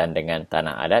berkaitan dengan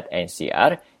tanah adat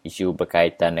NCR, isu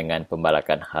berkaitan dengan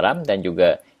pembalakan haram dan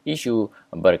juga isu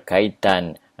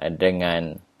berkaitan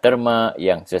dengan terma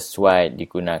yang sesuai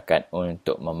digunakan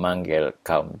untuk memanggil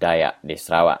kaum Dayak di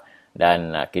Sarawak.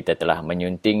 Dan kita telah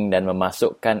menyunting dan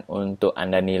memasukkan untuk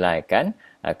anda nilaikan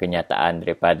kenyataan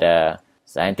daripada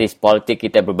saintis politik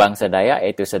kita berbangsa Dayak,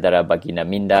 iaitu saudara Baginda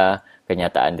Minda,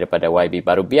 kenyataan daripada YB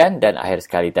Barubian, dan akhir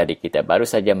sekali tadi kita baru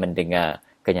saja mendengar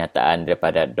kenyataan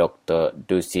daripada Dr.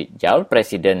 Dusit Jaul,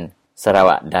 Presiden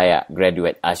Sarawak Dayak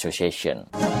Graduate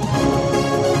Association.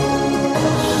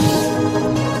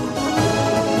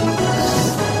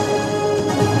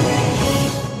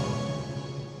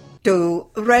 To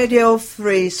Radio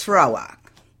Free Sarawak.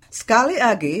 Sekali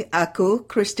lagi, aku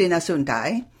Christina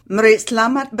Suntai, meri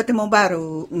selamat bertemu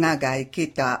baru ngagai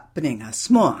kita pendengar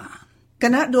semua.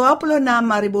 Kena 26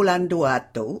 hari bulan 2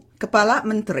 tu, Kepala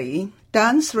Menteri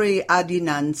Tan Sri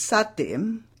Adenan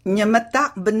Satim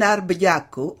nyemetak benar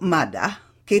berjaku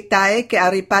madah kita ke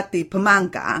aripati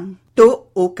pemangkang tu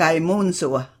ukai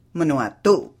munsuh menua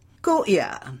tu. Ku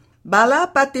ia. Bala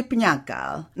pati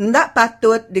penyakal, ndak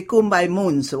patut dikumbai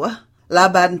munsuh,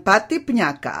 laban pati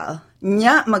penyakal,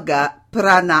 nyak megak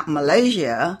peranak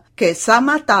Malaysia ke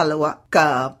sama talua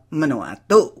ke menua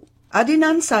tu.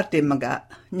 Adenan Satim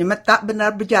megak, nyemetak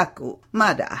benar berjaku,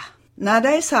 madah.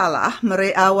 Nadai salah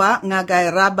meri awak ngagai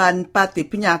raban pati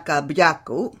penyakal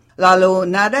berjaku, lalu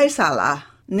nadai salah,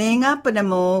 ninga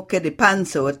penemu ke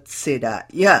dipansut sida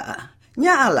ya.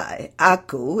 Nya alai,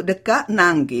 aku dekat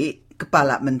nanggi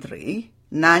Kepala Menteri,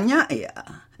 nanya ia,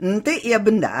 nanti ia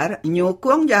benar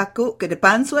nyukung jaku ke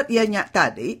depan suat ia nyak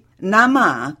tadi,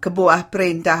 nama kebuah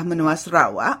perintah menua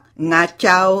Sarawak,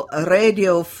 ngacau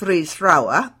Radio Free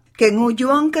Sarawak, ke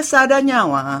ngujung kesada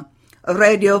nyawa,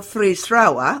 Radio Free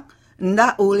Sarawak,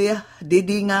 ndak ulih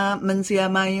didinga mensia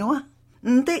mayu.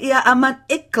 Nanti ia amat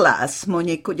ikhlas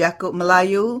menyikut jaku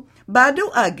Melayu,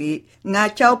 badu agi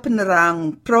ngacau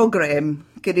penerang program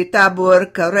ke ditabur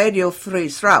ke Radio Free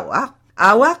Sarawak,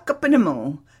 awak ke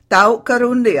penemu, tau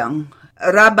kerundiang,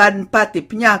 raban pati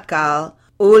penyakal,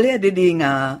 oleh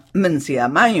didinga mensia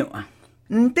mayu.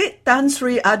 Nanti Tan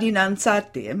Sri Adenan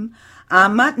Satim,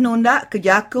 amat nunda ke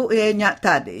jaku ianya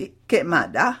tadi, ke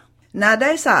madah,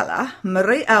 nadai salah,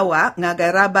 meri awak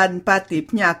ngagai raban pati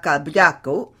penyakal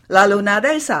berjaku, lalu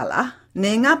nadai salah,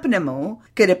 ninga penemu,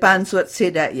 ke depan suat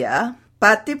sedaya,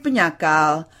 pati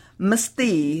penyakal,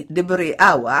 mesti diberi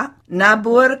awak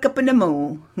nabur ke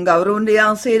penemu ngau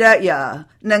rundiang sedaya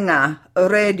nengah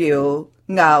radio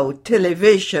ngau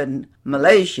television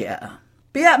Malaysia.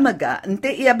 Pihak megak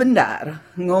enti ia benar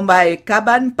ngumbai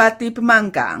kaban pati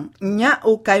pemangkang nyak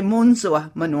ukai munsuh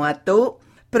menua tu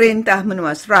perintah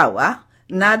menua Sarawak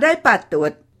nadai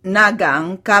patut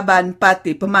nagang kaban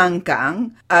pati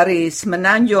pemangkang aris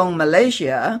menanjung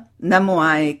Malaysia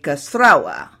namuai ke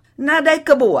Sarawak. Nadai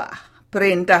kebuah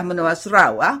perintah menua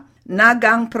Sarawak,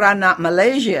 nagang peranak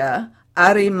Malaysia,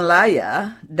 Ari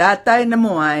Melaya, datai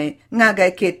nemuai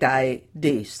ngagai kitai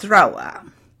di Sarawak.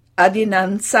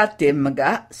 Adenan Satim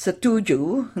megak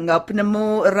setuju ngau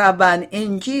penemu raban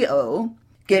NGO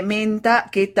ke minta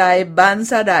kita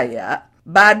bangsa Dayak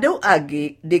badu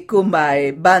agi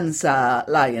dikumbai bangsa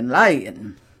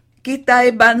lain-lain. Kita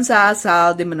bangsa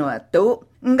asal di menua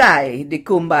tu ngai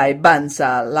dikumbai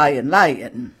bangsa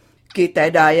lain-lain.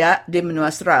 Kita Dayak di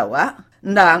menua Sarawak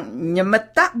ndang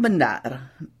nyemetak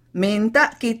benar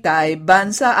minta kita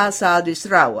bangsa asal di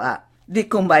Sarawak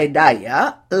dikumbai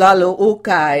Dayak, lalu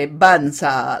ukai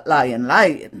bangsa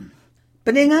lain-lain.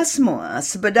 Pendengar semua,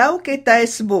 sebedau kita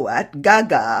sebuat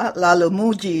gagal lalu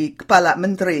muji Kepala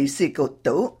Menteri sikut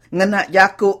tu, ngenak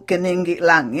jakuk ke ninggi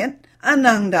langit,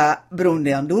 anang dak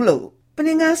berunding dulu.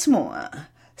 Pendengar semua,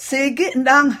 segi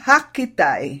ndang hak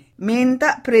kita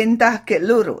minta perintah ke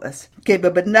lurus, ke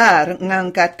bebenar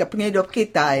ngangkat ke penghidup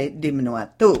kita di menua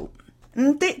tu.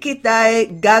 Nanti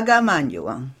kita gagal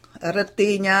manjuang.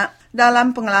 Artinya,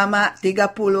 dalam pengalaman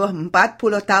 30-40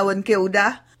 tahun ke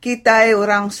udah, kita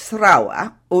orang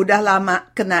Sarawak udah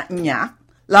lama kena nyak,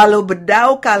 lalu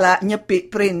berdau kala nyepik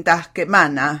perintah ke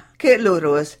mana, ke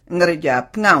lurus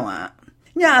ngerja pengawak.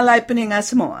 Nyalai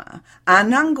peningat semua,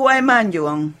 anang guai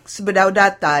manjung sebedau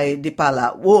datai di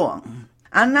pala wong.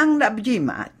 Anang dak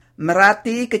berjimat,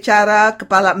 merati ke cara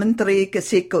Kepala Menteri ke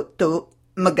sikut tu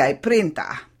megai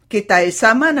perintah. Kita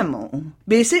sama nemu,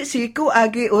 bisik siku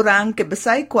agi orang ke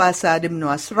besai kuasa di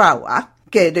menua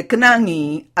Sarawak ke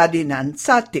dikenangi Adenan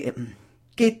Satim.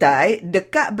 Kita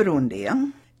dekat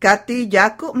berunding, kati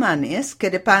jakuk manis ke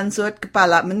dipansut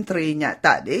Kepala Menterinya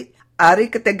tadi,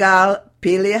 hari ketegal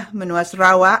pilih menua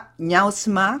Sarawak nyau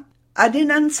semak.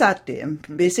 Adenan Satim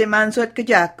bisik mansut ke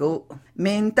jakuk,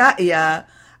 minta ia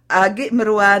agi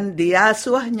meruan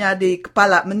diasuhnya di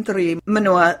Kepala Menteri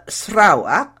menua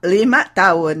Sarawak 5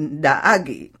 tahun dah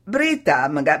agi.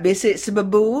 Berita megak bisik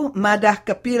sebebu madah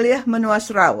kepilih menua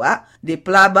Sarawak di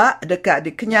pelabak dekat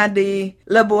di Kenyadi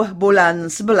lebuh bulan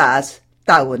 11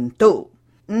 tahun tu.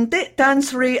 Entik Tan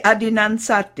Sri Adenan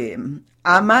Satim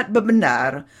amat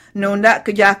bebenar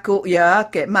nundak kejakuk ya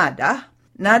ke madah.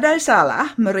 Nadai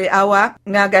salah meri awak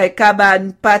ngagai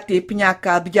kaban parti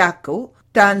penyakal berjakuk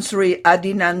Tan Sri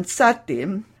Adenan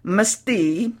Satim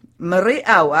mesti meri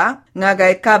awak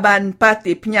ngagai kaban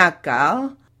parti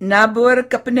penyakal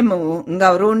nabur ke penemu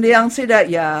ngau rundiang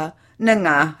sidaya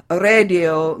nengah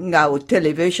radio ngau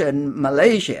televisyen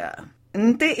Malaysia.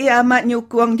 Enti ia amat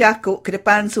nyukung jakuk ke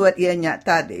depan suat ianya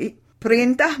tadi,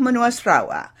 perintah menua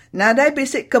Sarawak, nadai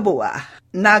bisik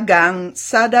kebuah, nagang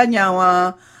sada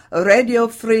nyawa Radio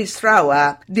Free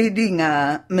Sarawak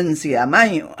didinga mensia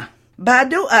mayu.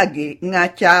 Badu agi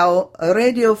ngacau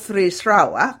Radio Free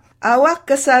Sarawak, awak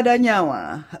kesada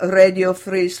nyawa Radio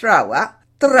Free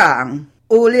Sarawak terang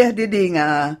oleh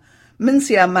didinga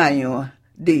mensia mayu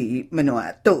di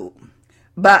menua tu.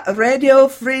 Ba Radio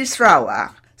Free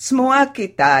Sarawak, semua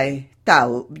kita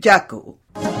tahu berjaku.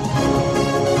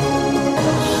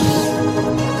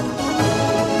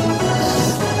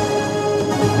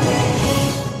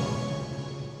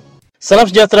 Salam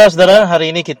sejahtera saudara, hari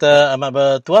ini kita amat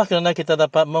bertuah kerana kita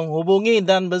dapat menghubungi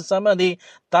dan bersama di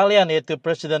talian iaitu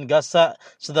Presiden Gasak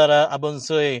saudara Abun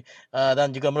Sui dan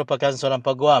juga merupakan seorang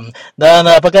peguam. Dan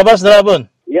apa khabar saudara Abun?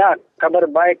 Ya, kabar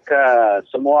baik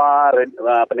semua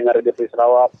pendengar Radio Free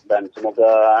Sarawak dan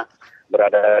semoga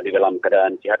berada di dalam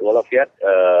keadaan sihat walafiat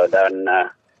dan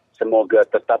semoga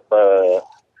tetap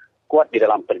kuat di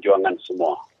dalam perjuangan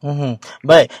semua.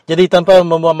 Baik, jadi tanpa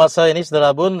membuang masa ini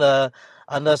saudara Abun,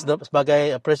 anda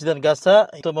sebagai Presiden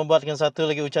Gasak itu membuatkan satu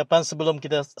lagi ucapan sebelum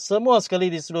kita semua sekali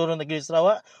di seluruh negeri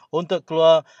Sarawak untuk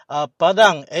keluar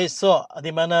Padang esok,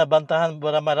 di mana bantahan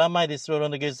beramai-ramai di seluruh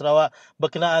negeri Sarawak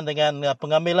berkenaan dengan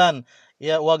pengambilan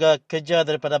warga kerja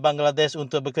daripada Bangladesh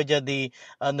untuk bekerja di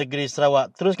negeri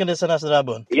Sarawak. Teruskan di sana saudara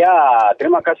Abun. Ya,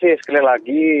 terima kasih sekali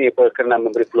lagi kerana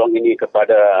memberi peluang ini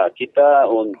kepada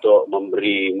kita untuk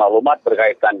memberi maklumat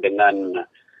berkaitan dengan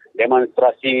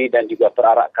demonstrasi dan juga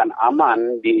perarakan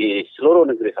aman di seluruh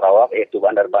negeri Sarawak, iaitu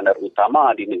bandar-bandar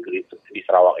utama di negeri di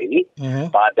Sarawak ini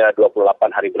pada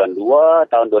 28 hari bulan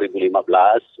 2 tahun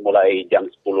 2015 mulai jam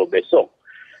 10 besok.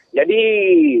 Jadi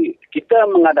kita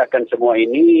mengadakan semua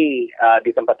ini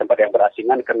di tempat-tempat yang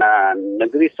berasingan kerana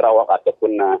negeri Sarawak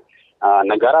ataupun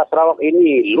negara Sarawak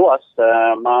ini luas,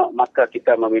 maka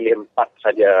kita memilih 4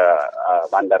 saja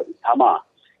bandar utama,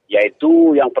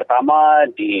 iaitu yang pertama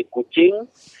di Kuching,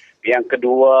 yang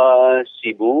kedua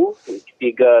Sibu,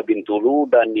 ketiga Bintulu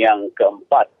dan yang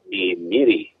keempat di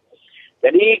Miri.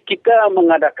 Jadi kita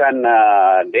mengadakan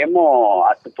demo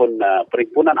ataupun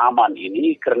perhimpunan aman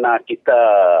ini kerana kita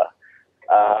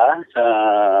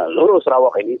seluruh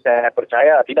Sarawak ini saya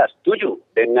percaya tidak setuju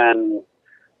dengan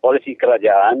polisi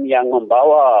kerajaan yang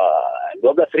membawa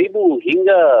 12,000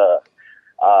 hingga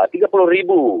 30,000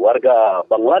 warga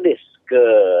Bangladesh ke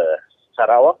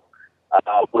Sarawak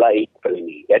mulai April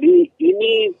ini. Jadi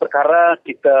ini perkara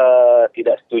kita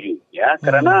tidak setuju, ya,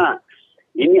 karena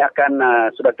ini akan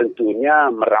sudah tentunya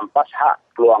merampas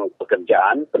hak peluang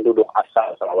pekerjaan penduduk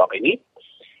asal Sarawak ini,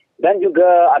 dan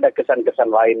juga ada kesan-kesan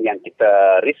lain yang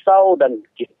kita risau dan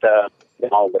kita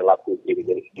mau berlaku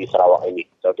di Sarawak ini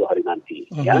suatu hari nanti.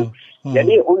 Ya.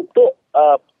 Jadi untuk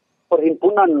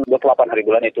perhimpunan 28 hari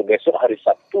bulan itu besok hari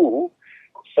Sabtu,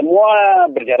 semua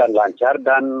berjalan lancar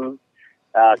dan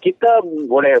kita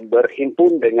boleh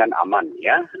berhimpun dengan aman,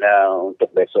 ya,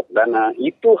 untuk besok. Dan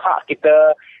itu hak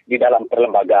kita di dalam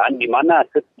perlembagaan, di mana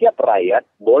setiap rakyat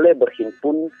boleh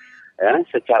berhimpun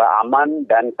secara aman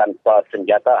dan tanpa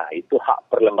senjata. Itu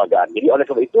hak perlembagaan. Jadi oleh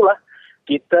sebab itulah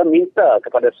kita minta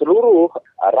kepada seluruh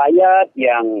rakyat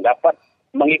yang dapat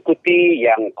mengikuti,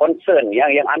 yang concern,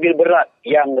 yang ambil berat,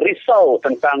 yang risau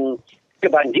tentang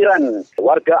kebanjiran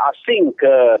warga asing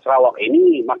ke Sarawak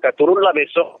ini, maka turunlah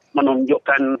besok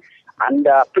menunjukkan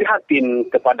anda prihatin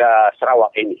kepada Sarawak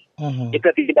ini.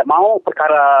 Kita tidak mau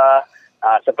perkara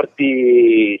seperti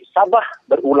Sabah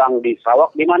berulang di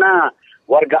Sarawak, di mana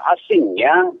warga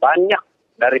asingnya banyak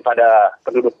daripada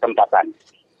penduduk tempatan.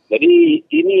 Jadi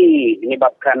ini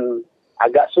menyebabkan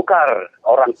agak sukar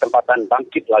orang tempatan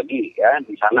bangkit lagi, ya,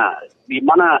 di sana, di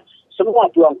mana semua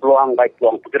peluang-peluang, baik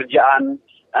peluang pekerjaan,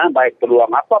 baik peluang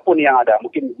apapun yang ada,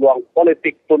 mungkin peluang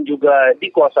politik pun juga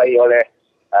dikuasai oleh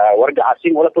warga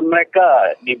asing walaupun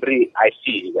mereka diberi IC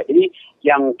juga. Jadi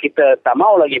yang kita tak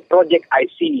mau lagi projek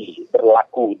IC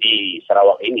berlaku di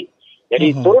Sarawak ini.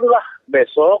 Jadi turunlah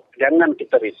besok, jangan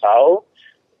kita risau,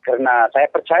 karena saya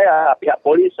percaya pihak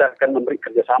polis akan memberi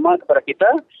kerjasama kepada kita,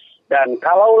 dan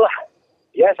kalaulah,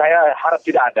 ya, saya harap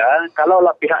tidak ada,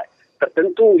 kalaulah pihak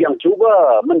tertentu yang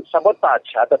cuba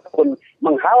mensabotage ataupun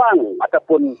menghalang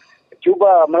ataupun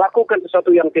cuba melakukan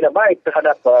sesuatu yang tidak baik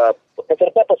terhadap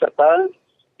peserta-peserta,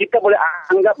 kita boleh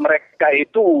anggap mereka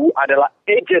itu adalah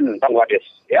ejen Bangladesh,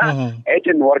 ya,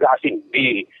 ejen warga asing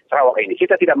di Sarawak ini.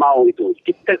 Kita tidak mau itu.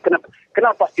 Kita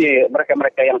kenapa pasti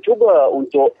mereka-mereka yang cuba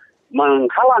untuk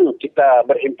menghalang kita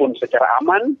berhimpun secara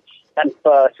aman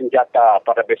tanpa senjata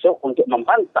pada besok untuk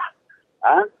membantah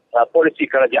polisi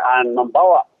kerajaan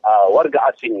membawa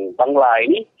warga asing Bangla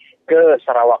ini ke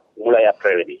Sarawak mulai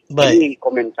April ini. Baik. Ini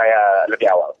komen saya lebih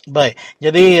awal. Baik.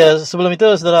 Jadi sebelum itu,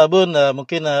 Saudara Abun,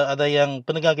 mungkin ada yang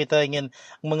pendengar kita ingin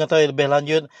mengetahui lebih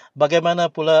lanjut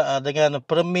bagaimana pula dengan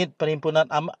permit perhimpunan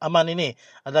aman ini.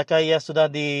 Adakah ia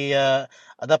sudah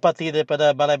didapati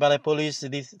daripada balai-balai polis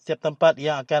di setiap tempat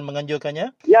yang akan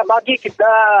menganjurkannya? Ya, bagi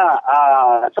kita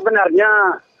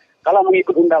sebenarnya kalau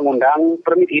mengikut undang-undang,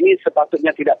 permit ini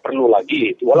sepatutnya tidak perlu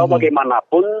lagi. Walau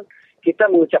bagaimanapun, kita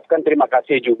mengucapkan terima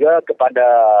kasih juga kepada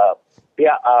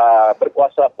pihak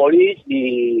berkuasa polis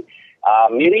di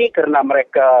Miri karena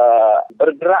mereka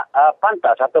bergerak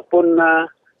pantas ataupun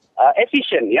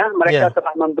efisien, ya. Mereka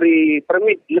telah memberi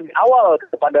permit lebih awal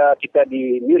kepada kita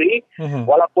di Miri,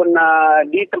 walaupun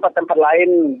di tempat-tempat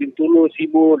lain di Tulu,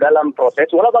 Sibu dalam proses.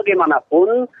 Walau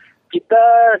bagaimanapun,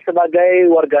 kita sebagai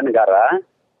warga negara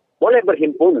boleh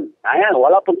berhimpun,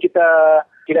 walaupun kita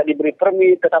tidak diberi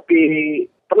permit, tetapi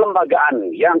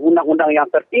perlembagaan yang undang-undang yang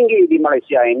tertinggi di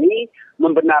Malaysia ini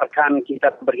membenarkan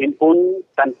kita berhimpun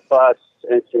tanpa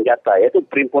senjata, yaitu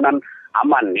perhimpunan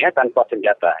aman, ya, tanpa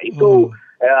senjata. Itu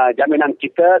jaminan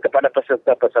kita kepada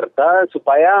peserta-peserta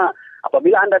supaya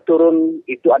apabila anda turun,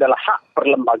 itu adalah hak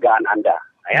perlembagaan anda,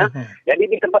 ya.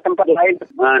 Jadi di tempat-tempat lain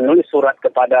menulis surat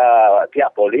kepada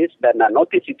pihak polis dan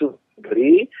notis itu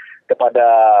diberi kepada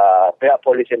pihak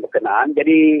polis yang berkenaan.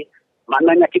 Jadi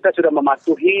maknanya kita sudah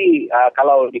mematuhi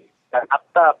kalau di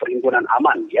akta perhimpunan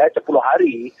aman, ya, 10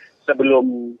 hari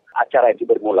sebelum acara itu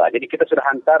bermula. Jadi kita sudah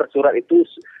hantar surat itu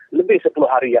lebih 10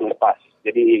 hari yang lepas.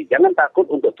 Jadi jangan takut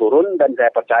untuk turun, dan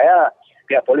saya percaya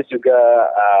pihak polis juga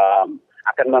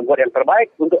akan membuat yang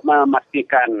terbaik untuk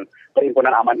memastikan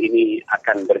perhimpunan aman ini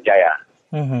akan berjaya.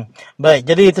 Baik,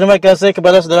 jadi terima kasih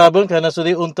kepada Saudara Abun kerana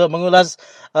sudi untuk mengulas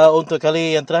untuk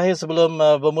kali yang terakhir sebelum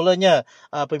bermulanya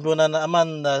perhimpunan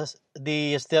aman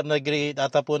di setiap negeri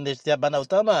ataupun di setiap bandar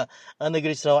utama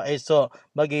negeri Sarawak esok,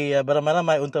 bagi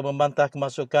beramai-ramai untuk membantah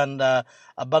kemasukan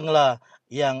Bangla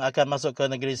yang akan masuk ke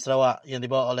negeri Sarawak yang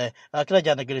dibawa oleh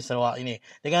kerajaan negeri Sarawak ini.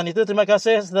 Dengan itu, terima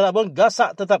kasih Saudara Abun.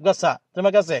 Gasak tetap gasak.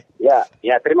 Terima kasih. Ya,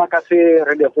 terima kasih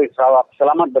Radio Free Sarawak.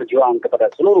 Selamat berjuang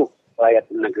kepada seluruh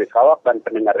rakyat negeri Sarawak dan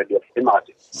pendengar radio. Terima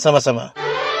kasih. Sama-sama.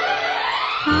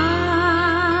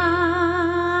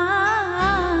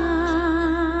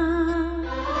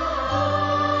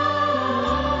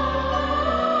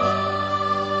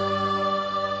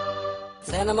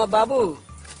 Saya nama Babu.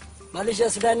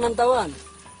 Malaysia sudah 6 tahun.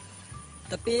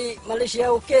 Tapi Malaysia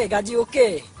okey,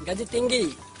 gaji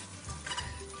tinggi.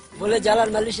 Boleh jalan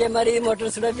Malaysia mari,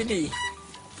 motor sudah beli.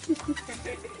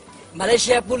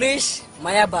 Malaysia polis,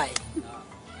 maya baik.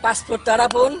 Pasport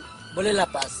tara pun boleh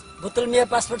lapas. Botol mia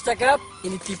pasport cakap,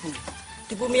 ini tipu.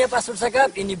 Tipu mia pasport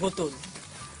cakap, ini botol.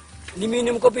 Ini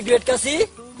minum kopi duit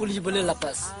kasih, polis boleh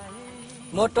lapas.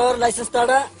 Motor license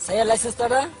tara, saya license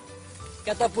tara.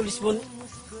 Kata polis pun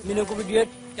minum kopi duit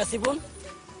kasih pun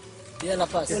dia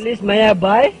lapas. Polis maya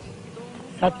baik,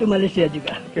 satu Malaysia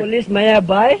juga. Polis maya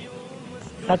baik,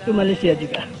 satu Malaysia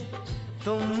juga.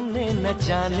 तुमने न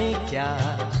जाने क्या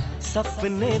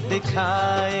सपने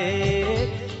दिखाए,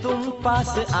 तुम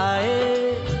पास आए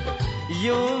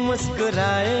यूं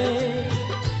मुस्कुराए,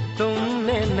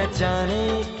 तुमने न जाने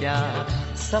क्या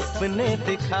सपने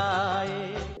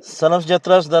दिखाए. Salam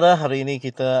sejahtera saudara, hari ini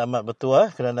kita amat bertuah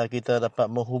kerana kita dapat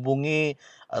menghubungi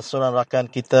seorang rakan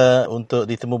kita untuk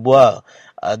ditemu bual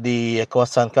di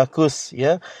kawasan Kakus,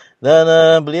 ya. Dan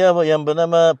beliau yang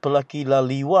bernama pelaki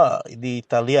Laliwa di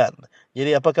talian.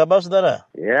 Jadi apa khabar saudara?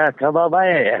 Ya, khabar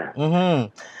baik.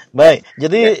 Baik,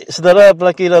 jadi saudara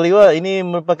pelaki Laliwa ini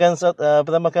merupakan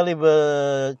pertama kali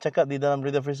bercakap di dalam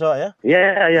Radio Free Sarawak, ya?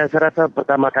 Ya, saya rasa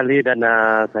pertama kali dan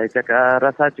saya cakap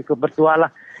rasa cukup bertuah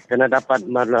lah kerana dapat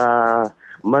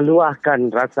meluahkan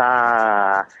rasa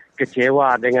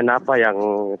kecewa dengan apa yang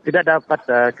tidak dapat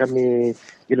kami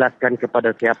jelaskan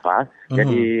kepada siapa.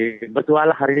 Jadi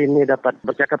bertuahlah hari ini dapat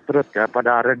bercakap terus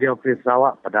kepada Radio Free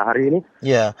Sarawak pada hari ini.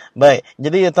 Ya, baik.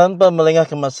 Jadi tanpa melengah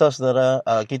ke masa saudara,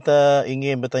 kita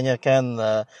ingin bertanyakan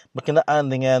berkenaan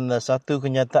dengan satu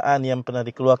kenyataan yang pernah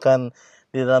dikeluarkan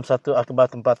di dalam satu akhbar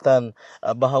tempatan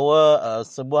bahawa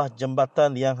sebuah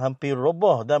jambatan yang hampir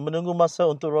roboh dan menunggu masa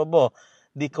untuk roboh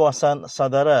di kawasan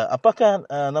saudara. Apakah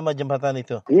nama jambatan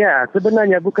itu? Ya,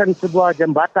 sebenarnya bukan sebuah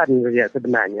jambatan ya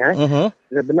sebenarnya.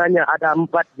 Sebenarnya ada 4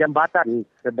 jambatan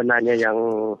sebenarnya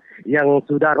yang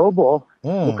sudah roboh.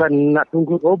 Bukan nak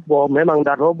tunggu roboh, memang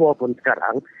dah roboh pun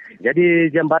sekarang.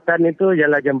 Jadi jambatan itu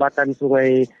ialah jambatan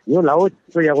Sungai New Laut,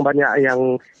 itu yang banyak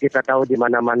yang kita tahu di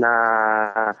mana-mana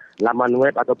laman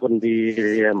web ataupun di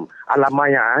alam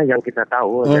maya yang kita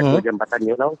tahu, yaitu jambatan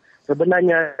New Laut.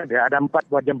 Sebenarnya ada 4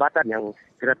 buah jambatan yang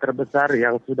kira terbesar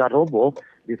yang sudah roboh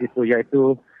di situ,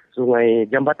 yaitu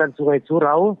jambatan Sungai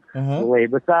Surau, Sungai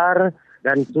Besar,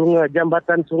 dan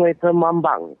jambatan Sungai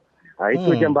Temambang.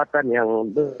 Itu jambatan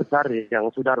yang besar yang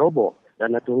sudah roboh.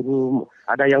 Dan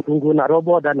ada yang tunggu nak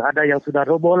roboh dan ada yang sudah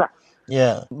roboh lah.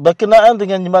 Ya, berkenaan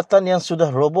dengan jambatan yang sudah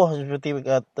roboh seperti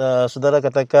saudara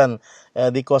katakan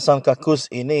di kawasan Kakus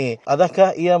ini,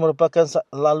 adakah ia merupakan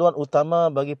laluan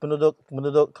utama bagi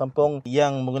penduduk kampung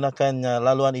yang menggunakan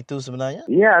laluan itu sebenarnya?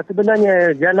 Ya,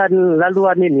 sebenarnya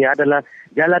laluan ini adalah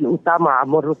jalan utama,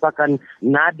 merupakan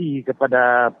nadi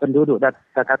kepada penduduk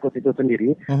desa Kakus itu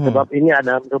sendiri. Sebab ini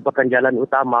merupakan jalan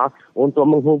utama untuk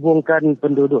menghubungkan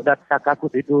penduduk desa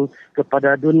Kakus itu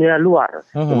kepada dunia luar.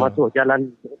 Termasuk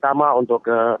jalan utama untuk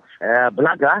ke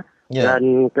Belaga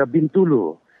dan ke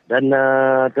Bintulu dan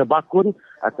ke Bakun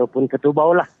ataupun ke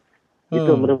Tubau lah.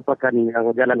 Itu merupakan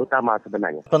yang jalan utama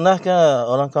sebenarnya.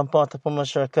 Pernahkah orang kampung ataupun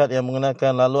masyarakat yang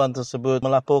menggunakan laluan tersebut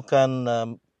melaporkan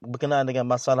berkenaan dengan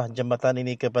masalah jambatan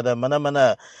ini kepada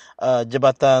mana-mana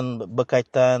jabatan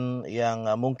berkaitan yang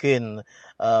mungkin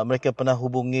mereka pernah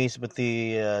hubungi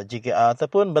seperti JKR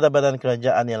ataupun badan-badan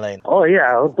kerajaan yang lain? Oh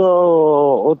ya,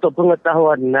 untuk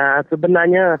pengetahuan,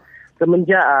 sebenarnya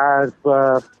semenjak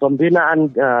pembinaan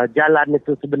jalan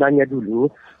itu sebenarnya dulu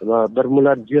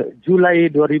bermula Julai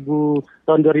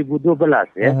tahun 2012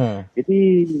 ya. Jadi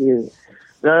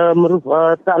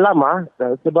tak lama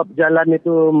sebab jalan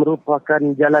itu merupakan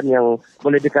jalan yang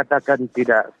boleh dikatakan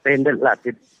tidak standard lah,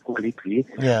 tidak kualiti.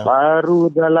 Baru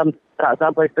dalam tak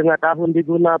sampai setengah tahun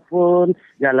diguna pun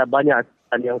jalan banyak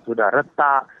yang sudah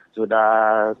retak,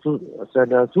 sudah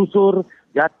susur,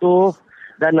 jatuh.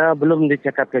 Dan belum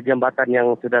dicakap ke jambatan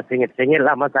yang sudah sengit-sengit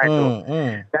lah masa itu.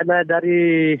 Karena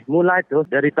dari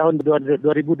tahun 2012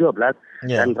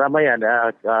 dan ramai ada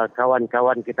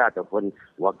kawan-kawan kita ataupun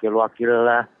wakil-wakil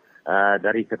lah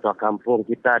dari ketua kampung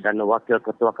kita dan wakil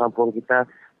ketua kampung kita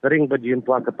sering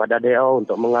berjumpa kepada DO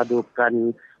untuk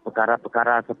mengadukan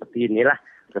perkara-perkara seperti inilah.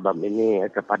 Sebab ini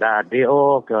kepada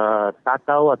DO, ke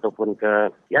Tatau ataupun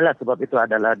sebab itu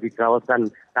adalah di kawasan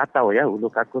Tatau ya,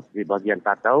 Ulu Kakus di bagian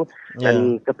Tatau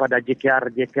dan kepada JKR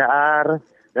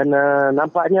dan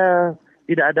nampaknya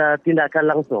tidak ada tindakan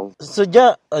langsung.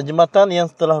 Sejak jambatan yang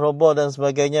telah roboh dan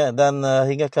sebagainya dan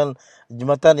hinggakan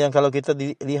jambatan yang kalau kita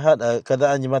lihat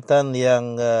keadaan jambatan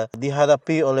yang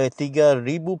dihadapi oleh 3,000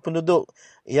 penduduk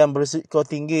yang berisiko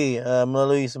tinggi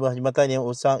melalui sebuah jambatan yang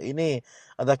usang ini,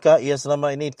 adakah ia selama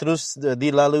ini terus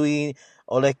dilalui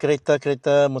oleh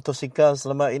kereta-kereta motosikal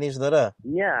selama ini, saudara?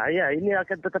 Ya, ini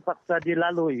akan terpaksa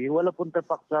dilalui walaupun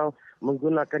terpaksa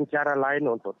menggunakan cara lain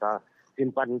untuk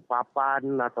simpan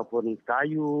papan ataupun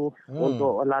kayu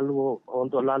untuk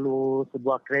lalu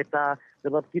sebuah kereta,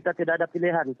 sebab kita tidak ada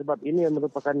pilihan, sebab ini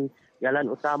merupakan jalan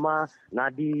utama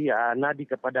nadi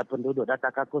kepada penduduk Data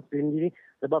Kakus sendiri,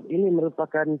 sebab ini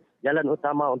merupakan jalan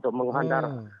utama untuk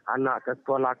menghantar anak ke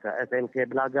sekolah, ke SMK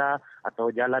Belaga,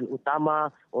 atau jalan utama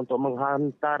untuk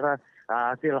menghantar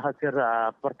hasil-hasil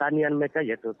pertanian mereka,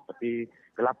 iaitu seperti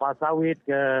kelapa sawit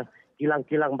ke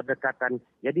kilang-kilang berdekatan.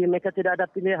 Jadi mereka tidak ada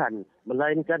pilihan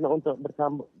melainkan untuk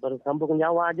bersambung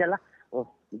nyawa aja lah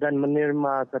dan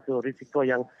menerima satu risiko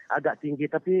yang agak tinggi,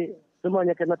 tapi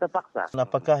semuanya kena terpaksa.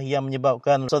 Apakah yang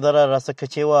menyebabkan saudara rasa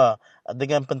kecewa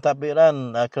dengan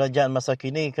pentadbiran kerajaan masa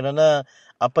kini, kerana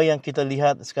apa yang kita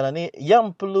lihat sekarang ni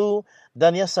yang perlu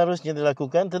dan yang seharusnya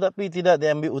dilakukan tetapi tidak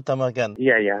diambil utamakan?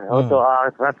 Ya. Untuk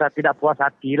rasa tidak puas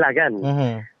hati lah kan.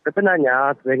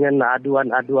 Sebenarnya dengan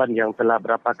aduan-aduan yang telah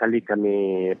berapa kali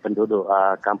kami penduduk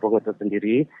kampung itu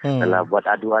sendiri telah buat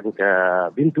aduan ke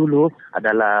Bintulu,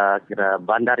 adalah kira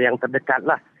bandar yang terdekat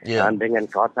lah dengan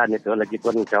kawasan itu,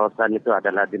 lagipun kawasan itu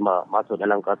adalah masuk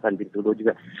dalam kawasan Bintulu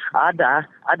juga. Ada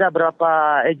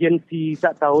berapa agensi,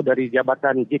 tak tahu dari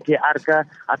jabatan JKR ke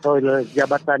atau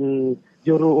jabatan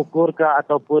juru ukur ke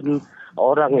ataupun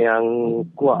orang yang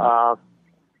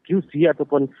QC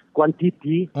ataupun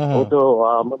kuantiti untuk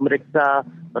memeriksa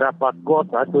berapa kos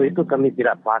atau itu kami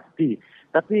tidak pasti.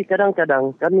 Tapi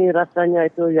kadang-kadang kami rasanya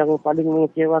itu yang paling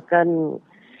mengecewakan,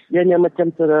 ianya macam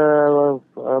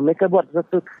mereka buat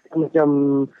satu macam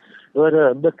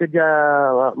bekerja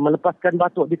melepaskan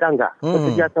batuk di tangga,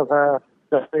 bekerja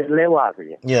lewat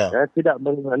saja. Tidak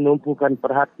menumpukan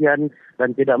perhatian dan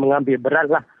tidak mengambil berat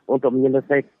lah untuk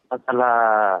menyelesaikan masalah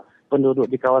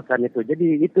penduduk di kawasan itu.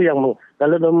 Jadi itu yang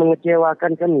selalu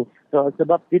mengecewakan kami.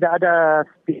 Sebab tidak ada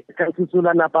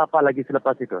susulan apa-apa lagi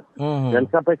selepas itu. Dan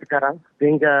sampai sekarang,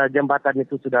 sehingga jambatan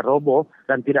itu sudah roboh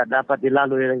dan tidak dapat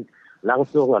dilalui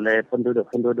langsung oleh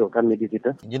penduduk-penduduk kami di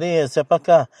situ. Jadi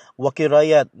siapakah wakil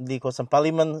rakyat di kawasan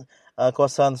parlimen,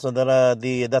 kawasan saudara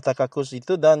di Data Kakus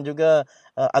itu dan juga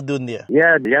adun dia?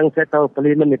 Ya, yang saya tahu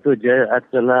parlimen itu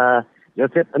adalah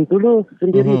Joseph Entulu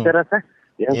sendiri, saya rasa.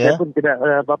 Yang saya pun tidak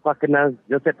bapa kenal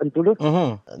Joseph Entulu.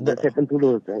 Joseph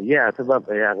Entulu. Ya, sebab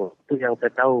itu yang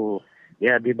saya tahu.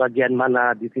 Ya, di bagian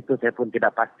mana di situ saya pun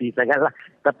tidak pasti sangatlah.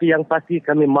 Tapi yang pasti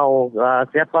kami mau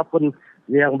siapapun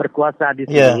yang berkuasa di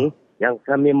sini, yang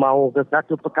kami mau ke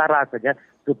satu perkara saja,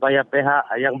 supaya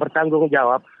pihak yang bertanggung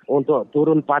jawab untuk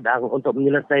turun padang untuk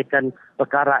menyelesaikan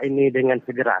perkara ini dengan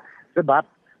segera.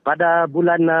 Sebab pada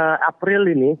bulan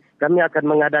April ini kami akan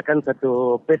mengadakan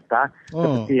satu pesta,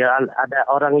 seperti ada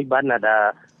orang Iban,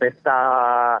 ada pesta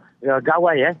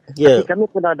gawai Tapi kami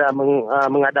pun ada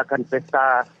mengadakan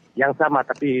pesta yang sama,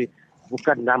 tapi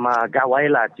bukan nama gawai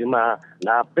lah, cuma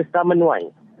pesta menuai.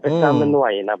 Pesta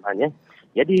menuai namanya.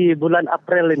 Jadi bulan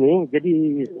April ini,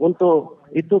 jadi untuk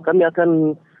itu kami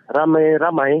akan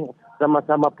ramai-ramai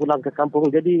sama-sama pulang ke kampung.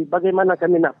 Jadi bagaimana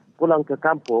kami nak pulang ke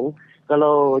kampung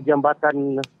kalau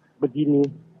jambatan begini?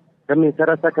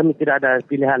 Saya rasa kami tidak ada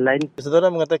pilihan lain.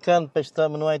 Saudara mengatakan pesta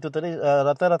menuai itu tadi,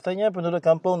 rata-ratanya penduduk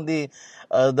kampung di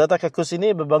Data Kakus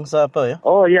ini berbangsa apa ya?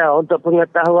 Oh ya, untuk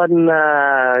pengetahuan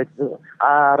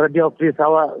Radio Free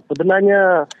Sarawak,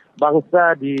 sebenarnya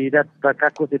bangsa di Data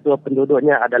Kakus itu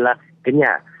penduduknya adalah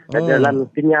Kenya.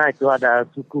 Dalam Kenya itu ada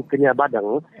suku Kenya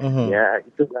Badang. Ya,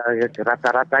 itu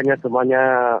rata-ratanya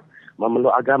semuanya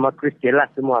memeluk agama Kristian lah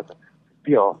semua.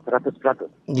 Pure,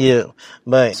 100%. Ya,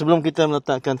 baik. Sebelum kita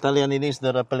meletakkan talian ini,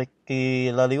 saudara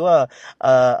Peliki Laliwa,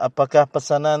 apakah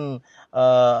pesanan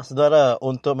saudara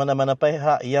untuk mana-mana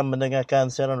pihak yang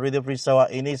mendengarkan siaran Radio Free Sarawak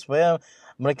ini supaya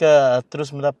mereka terus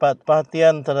mendapat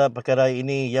perhatian terhadap perkara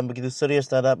ini yang begitu serius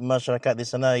terhadap masyarakat di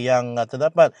sana yang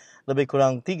terdapat lebih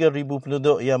kurang 3,000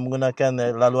 penduduk yang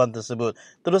menggunakan laluan tersebut.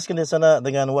 Teruskan di sana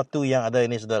dengan waktu yang ada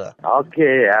ini, saudara.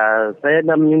 Okey, saya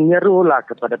nak menyerulah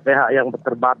kepada pihak yang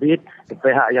terbabit,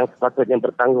 pihak yang sepatutnya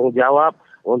bertanggung jawab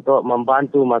untuk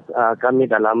membantu kami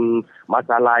dalam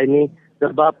masalah ini.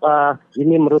 Sebab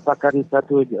ini merupakan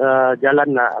satu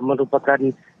merupakan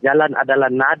jalan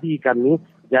adalah nadi kami.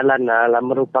 Jalan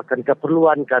merupakan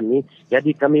keperluan kami.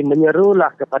 Jadi kami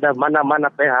menyerulah kepada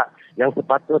mana-mana pihak yang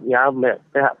sepatutnya,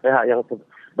 pihak-pihak yang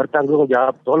bertanggung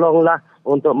jawab, tolonglah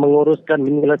untuk menguruskan,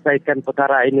 menyelesaikan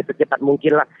perkara ini secepat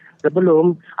mungkinlah.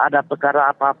 Sebelum ada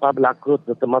perkara apa-apa berlaku,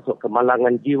 termasuk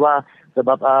kemalangan jiwa.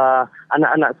 Sebab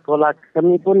anak-anak sekolah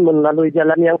kami pun melalui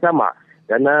jalan yang sama.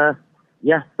 Dan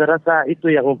saya rasa itu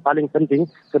yang paling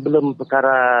penting sebelum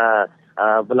perkara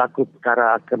berlaku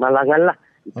perkara kemalangan lah.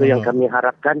 Itu yang kami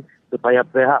harapkan supaya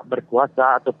pihak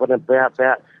berkuasa ataupun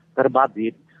pihak-pihak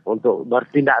terbabit untuk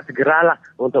bertindak segeralah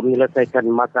untuk menyelesaikan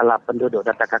masalah penduduk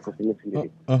Data Kakus ini sendiri.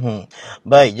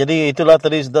 Baik, jadi itulah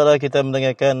tadi saudara kita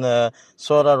mendengarkan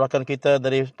suara rakan kita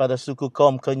daripada suku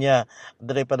kaum Kenya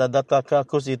daripada Data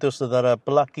Kakus, itu saudara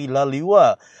Pelaki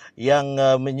Laliwa yang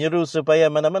menyeru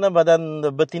supaya mana-mana badan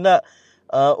bertindak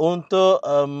untuk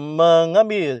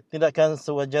mengambil tindakan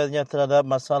sewajarnya terhadap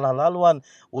masalah laluan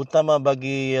utama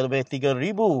bagi lebih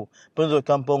 3,000 penduduk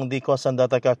kampung di kawasan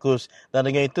Data Kakus. Dan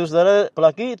dengan itu saudara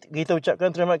Pelaki, kita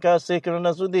ucapkan terima kasih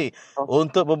kerana sudi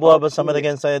untuk berbual bersama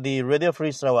dengan saya di Radio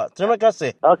Free Sarawak. Terima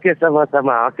kasih. Okey,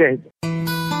 sama-sama. Okey.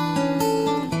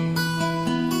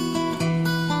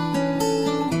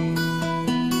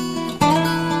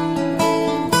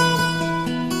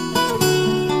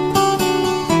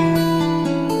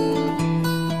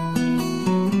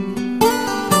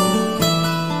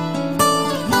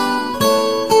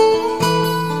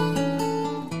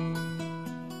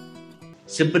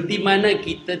 Seperti mana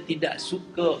kita tidak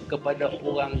suka kepada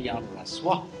orang yang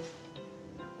rasuah,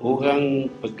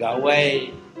 orang pegawai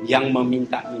yang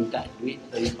meminta-minta duit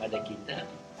daripada kita,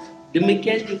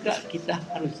 demikian juga kita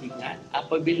harus ingat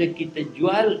apabila kita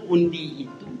jual undi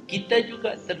itu, kita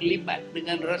juga terlibat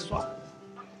dengan rasuah.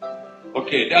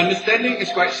 Okay, the understanding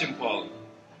is quite simple.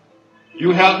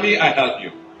 You help me, I help you.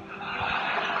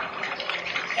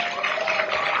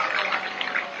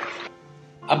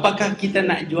 Apakah kita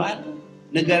nak jual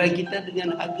negara kita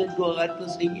dengan harga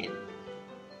RM200,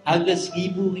 harga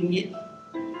RM1,000?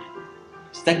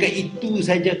 Setakat itu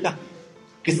sajakah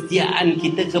kesetiaan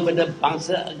kita kepada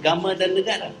bangsa, agama dan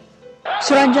negara?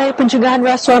 Suruhanjaya Pencegahan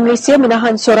Rasuah Malaysia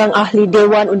menahan seorang ahli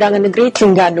Dewan Undangan Negeri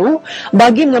Terengganu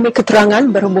bagi mengambil keterangan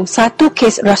berhubung satu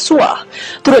kes rasuah.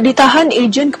 Turut ditahan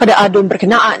ejen kepada adun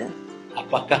berkenaan.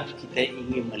 Apakah kita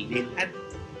ingin melihat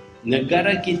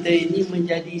negara kita ini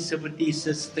menjadi seperti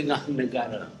sesetengah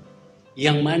negara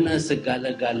yang mana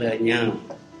segala-galanya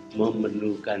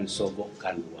memerlukan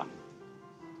sogokan wang?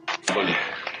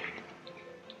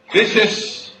 This is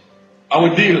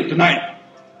our deal tonight.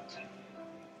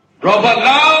 Robert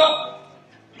Lau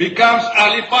becomes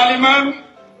ahli parlimen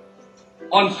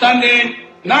on Sunday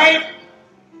night.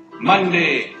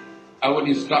 Monday, I will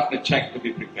instruct the check to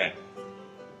be prepared.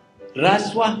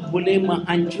 Rasuah boleh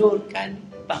menghancurkan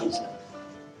bangsa,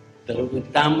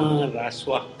 terutama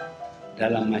rasuah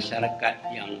dalam masyarakat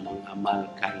yang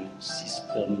mengamalkan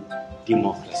sistem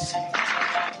demokrasi.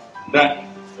 That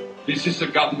this is a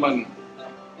government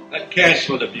that cares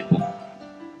for the people.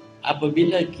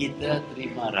 Apabila kita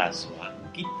terima rasuah,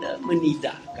 kita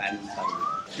menidakkan bangsa.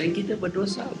 Dan kita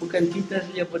berdosa, bukan kita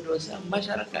saja berdosa,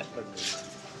 masyarakat berdosa.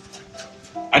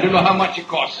 I don't know how much it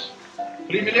costs.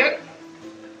 3 million?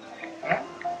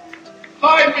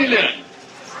 5 million?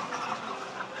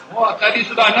 Wah, tadi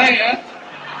sudah naik ya.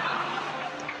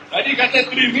 Tadi kata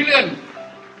 3 million.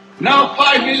 Now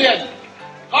 5 million.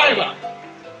 5 lah.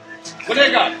 Boleh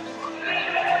tak?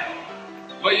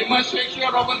 But you must make sure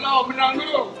Robert Lau menang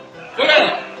dulu. Boleh?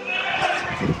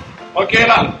 Okey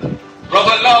lah.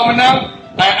 Robert Lau menang.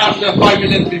 I ask the 5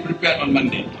 million to be prepared on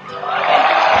Monday.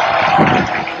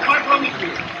 I promise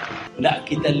you. Tak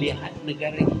kita lihat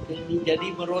negara kita ini jadi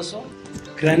merosot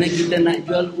kerana kita nak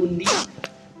jual undi,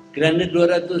 kerana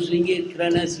RM200,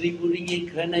 kerana RM1,000,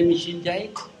 kerana mesin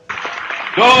jahit.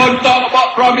 Don't talk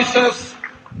about promises.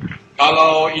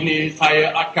 Kalau ini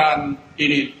saya akan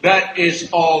ini, that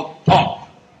is all talk.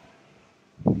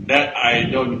 That I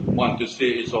don't want to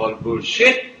say is all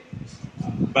bullshit,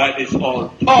 but it's all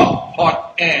talk,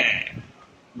 hot air.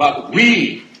 But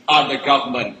we are the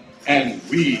government and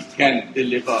we can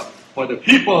deliver for the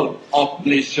people of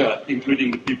Malaysia,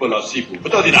 including the people of Cebu.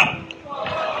 Betul tidak?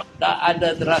 Tak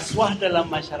ada rasuah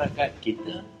dalam masyarakat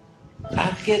kita,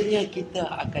 akhirnya kita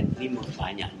akan terima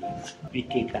banyak nikmat.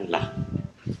 Fikirkanlah.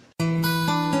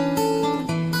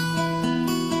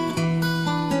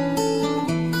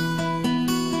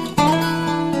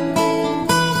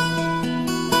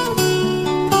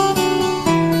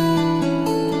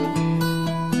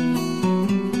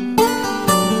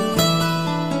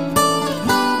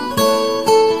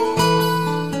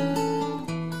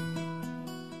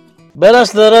 Baiklah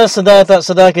saudara, sedar tak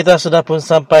sedar kita sudah pun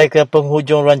sampai ke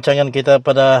penghujung rancangan kita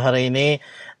pada hari ini.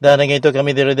 Dan dengan itu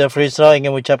kami di Radio Free Sarawak ingin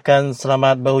mengucapkan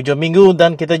selamat berhujung minggu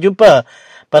dan kita jumpa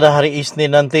pada hari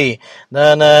Isnin nanti.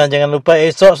 Dan jangan lupa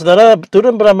esok saudara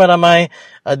turun beramai-ramai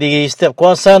di setiap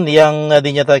kawasan yang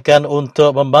dinyatakan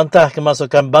untuk membantah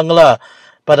kemasukan Bangla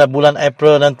pada bulan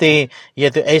April nanti,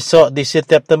 iaitu esok di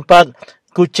setiap tempat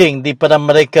Kuching di Padang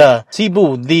Merdeka,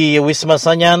 Sibu di Wisma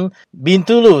Sanyan,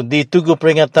 Bintulu di Tugu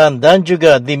Peringatan dan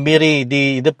juga di Miri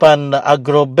di depan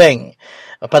Agro Bank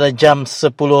pada jam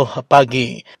 10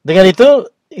 pagi. Dengan itu,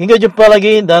 hingga jumpa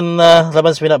lagi dan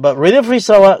laban seminat Radio Free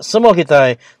Sarawak, semua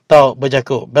kita tahu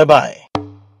berjaku. Bye-bye.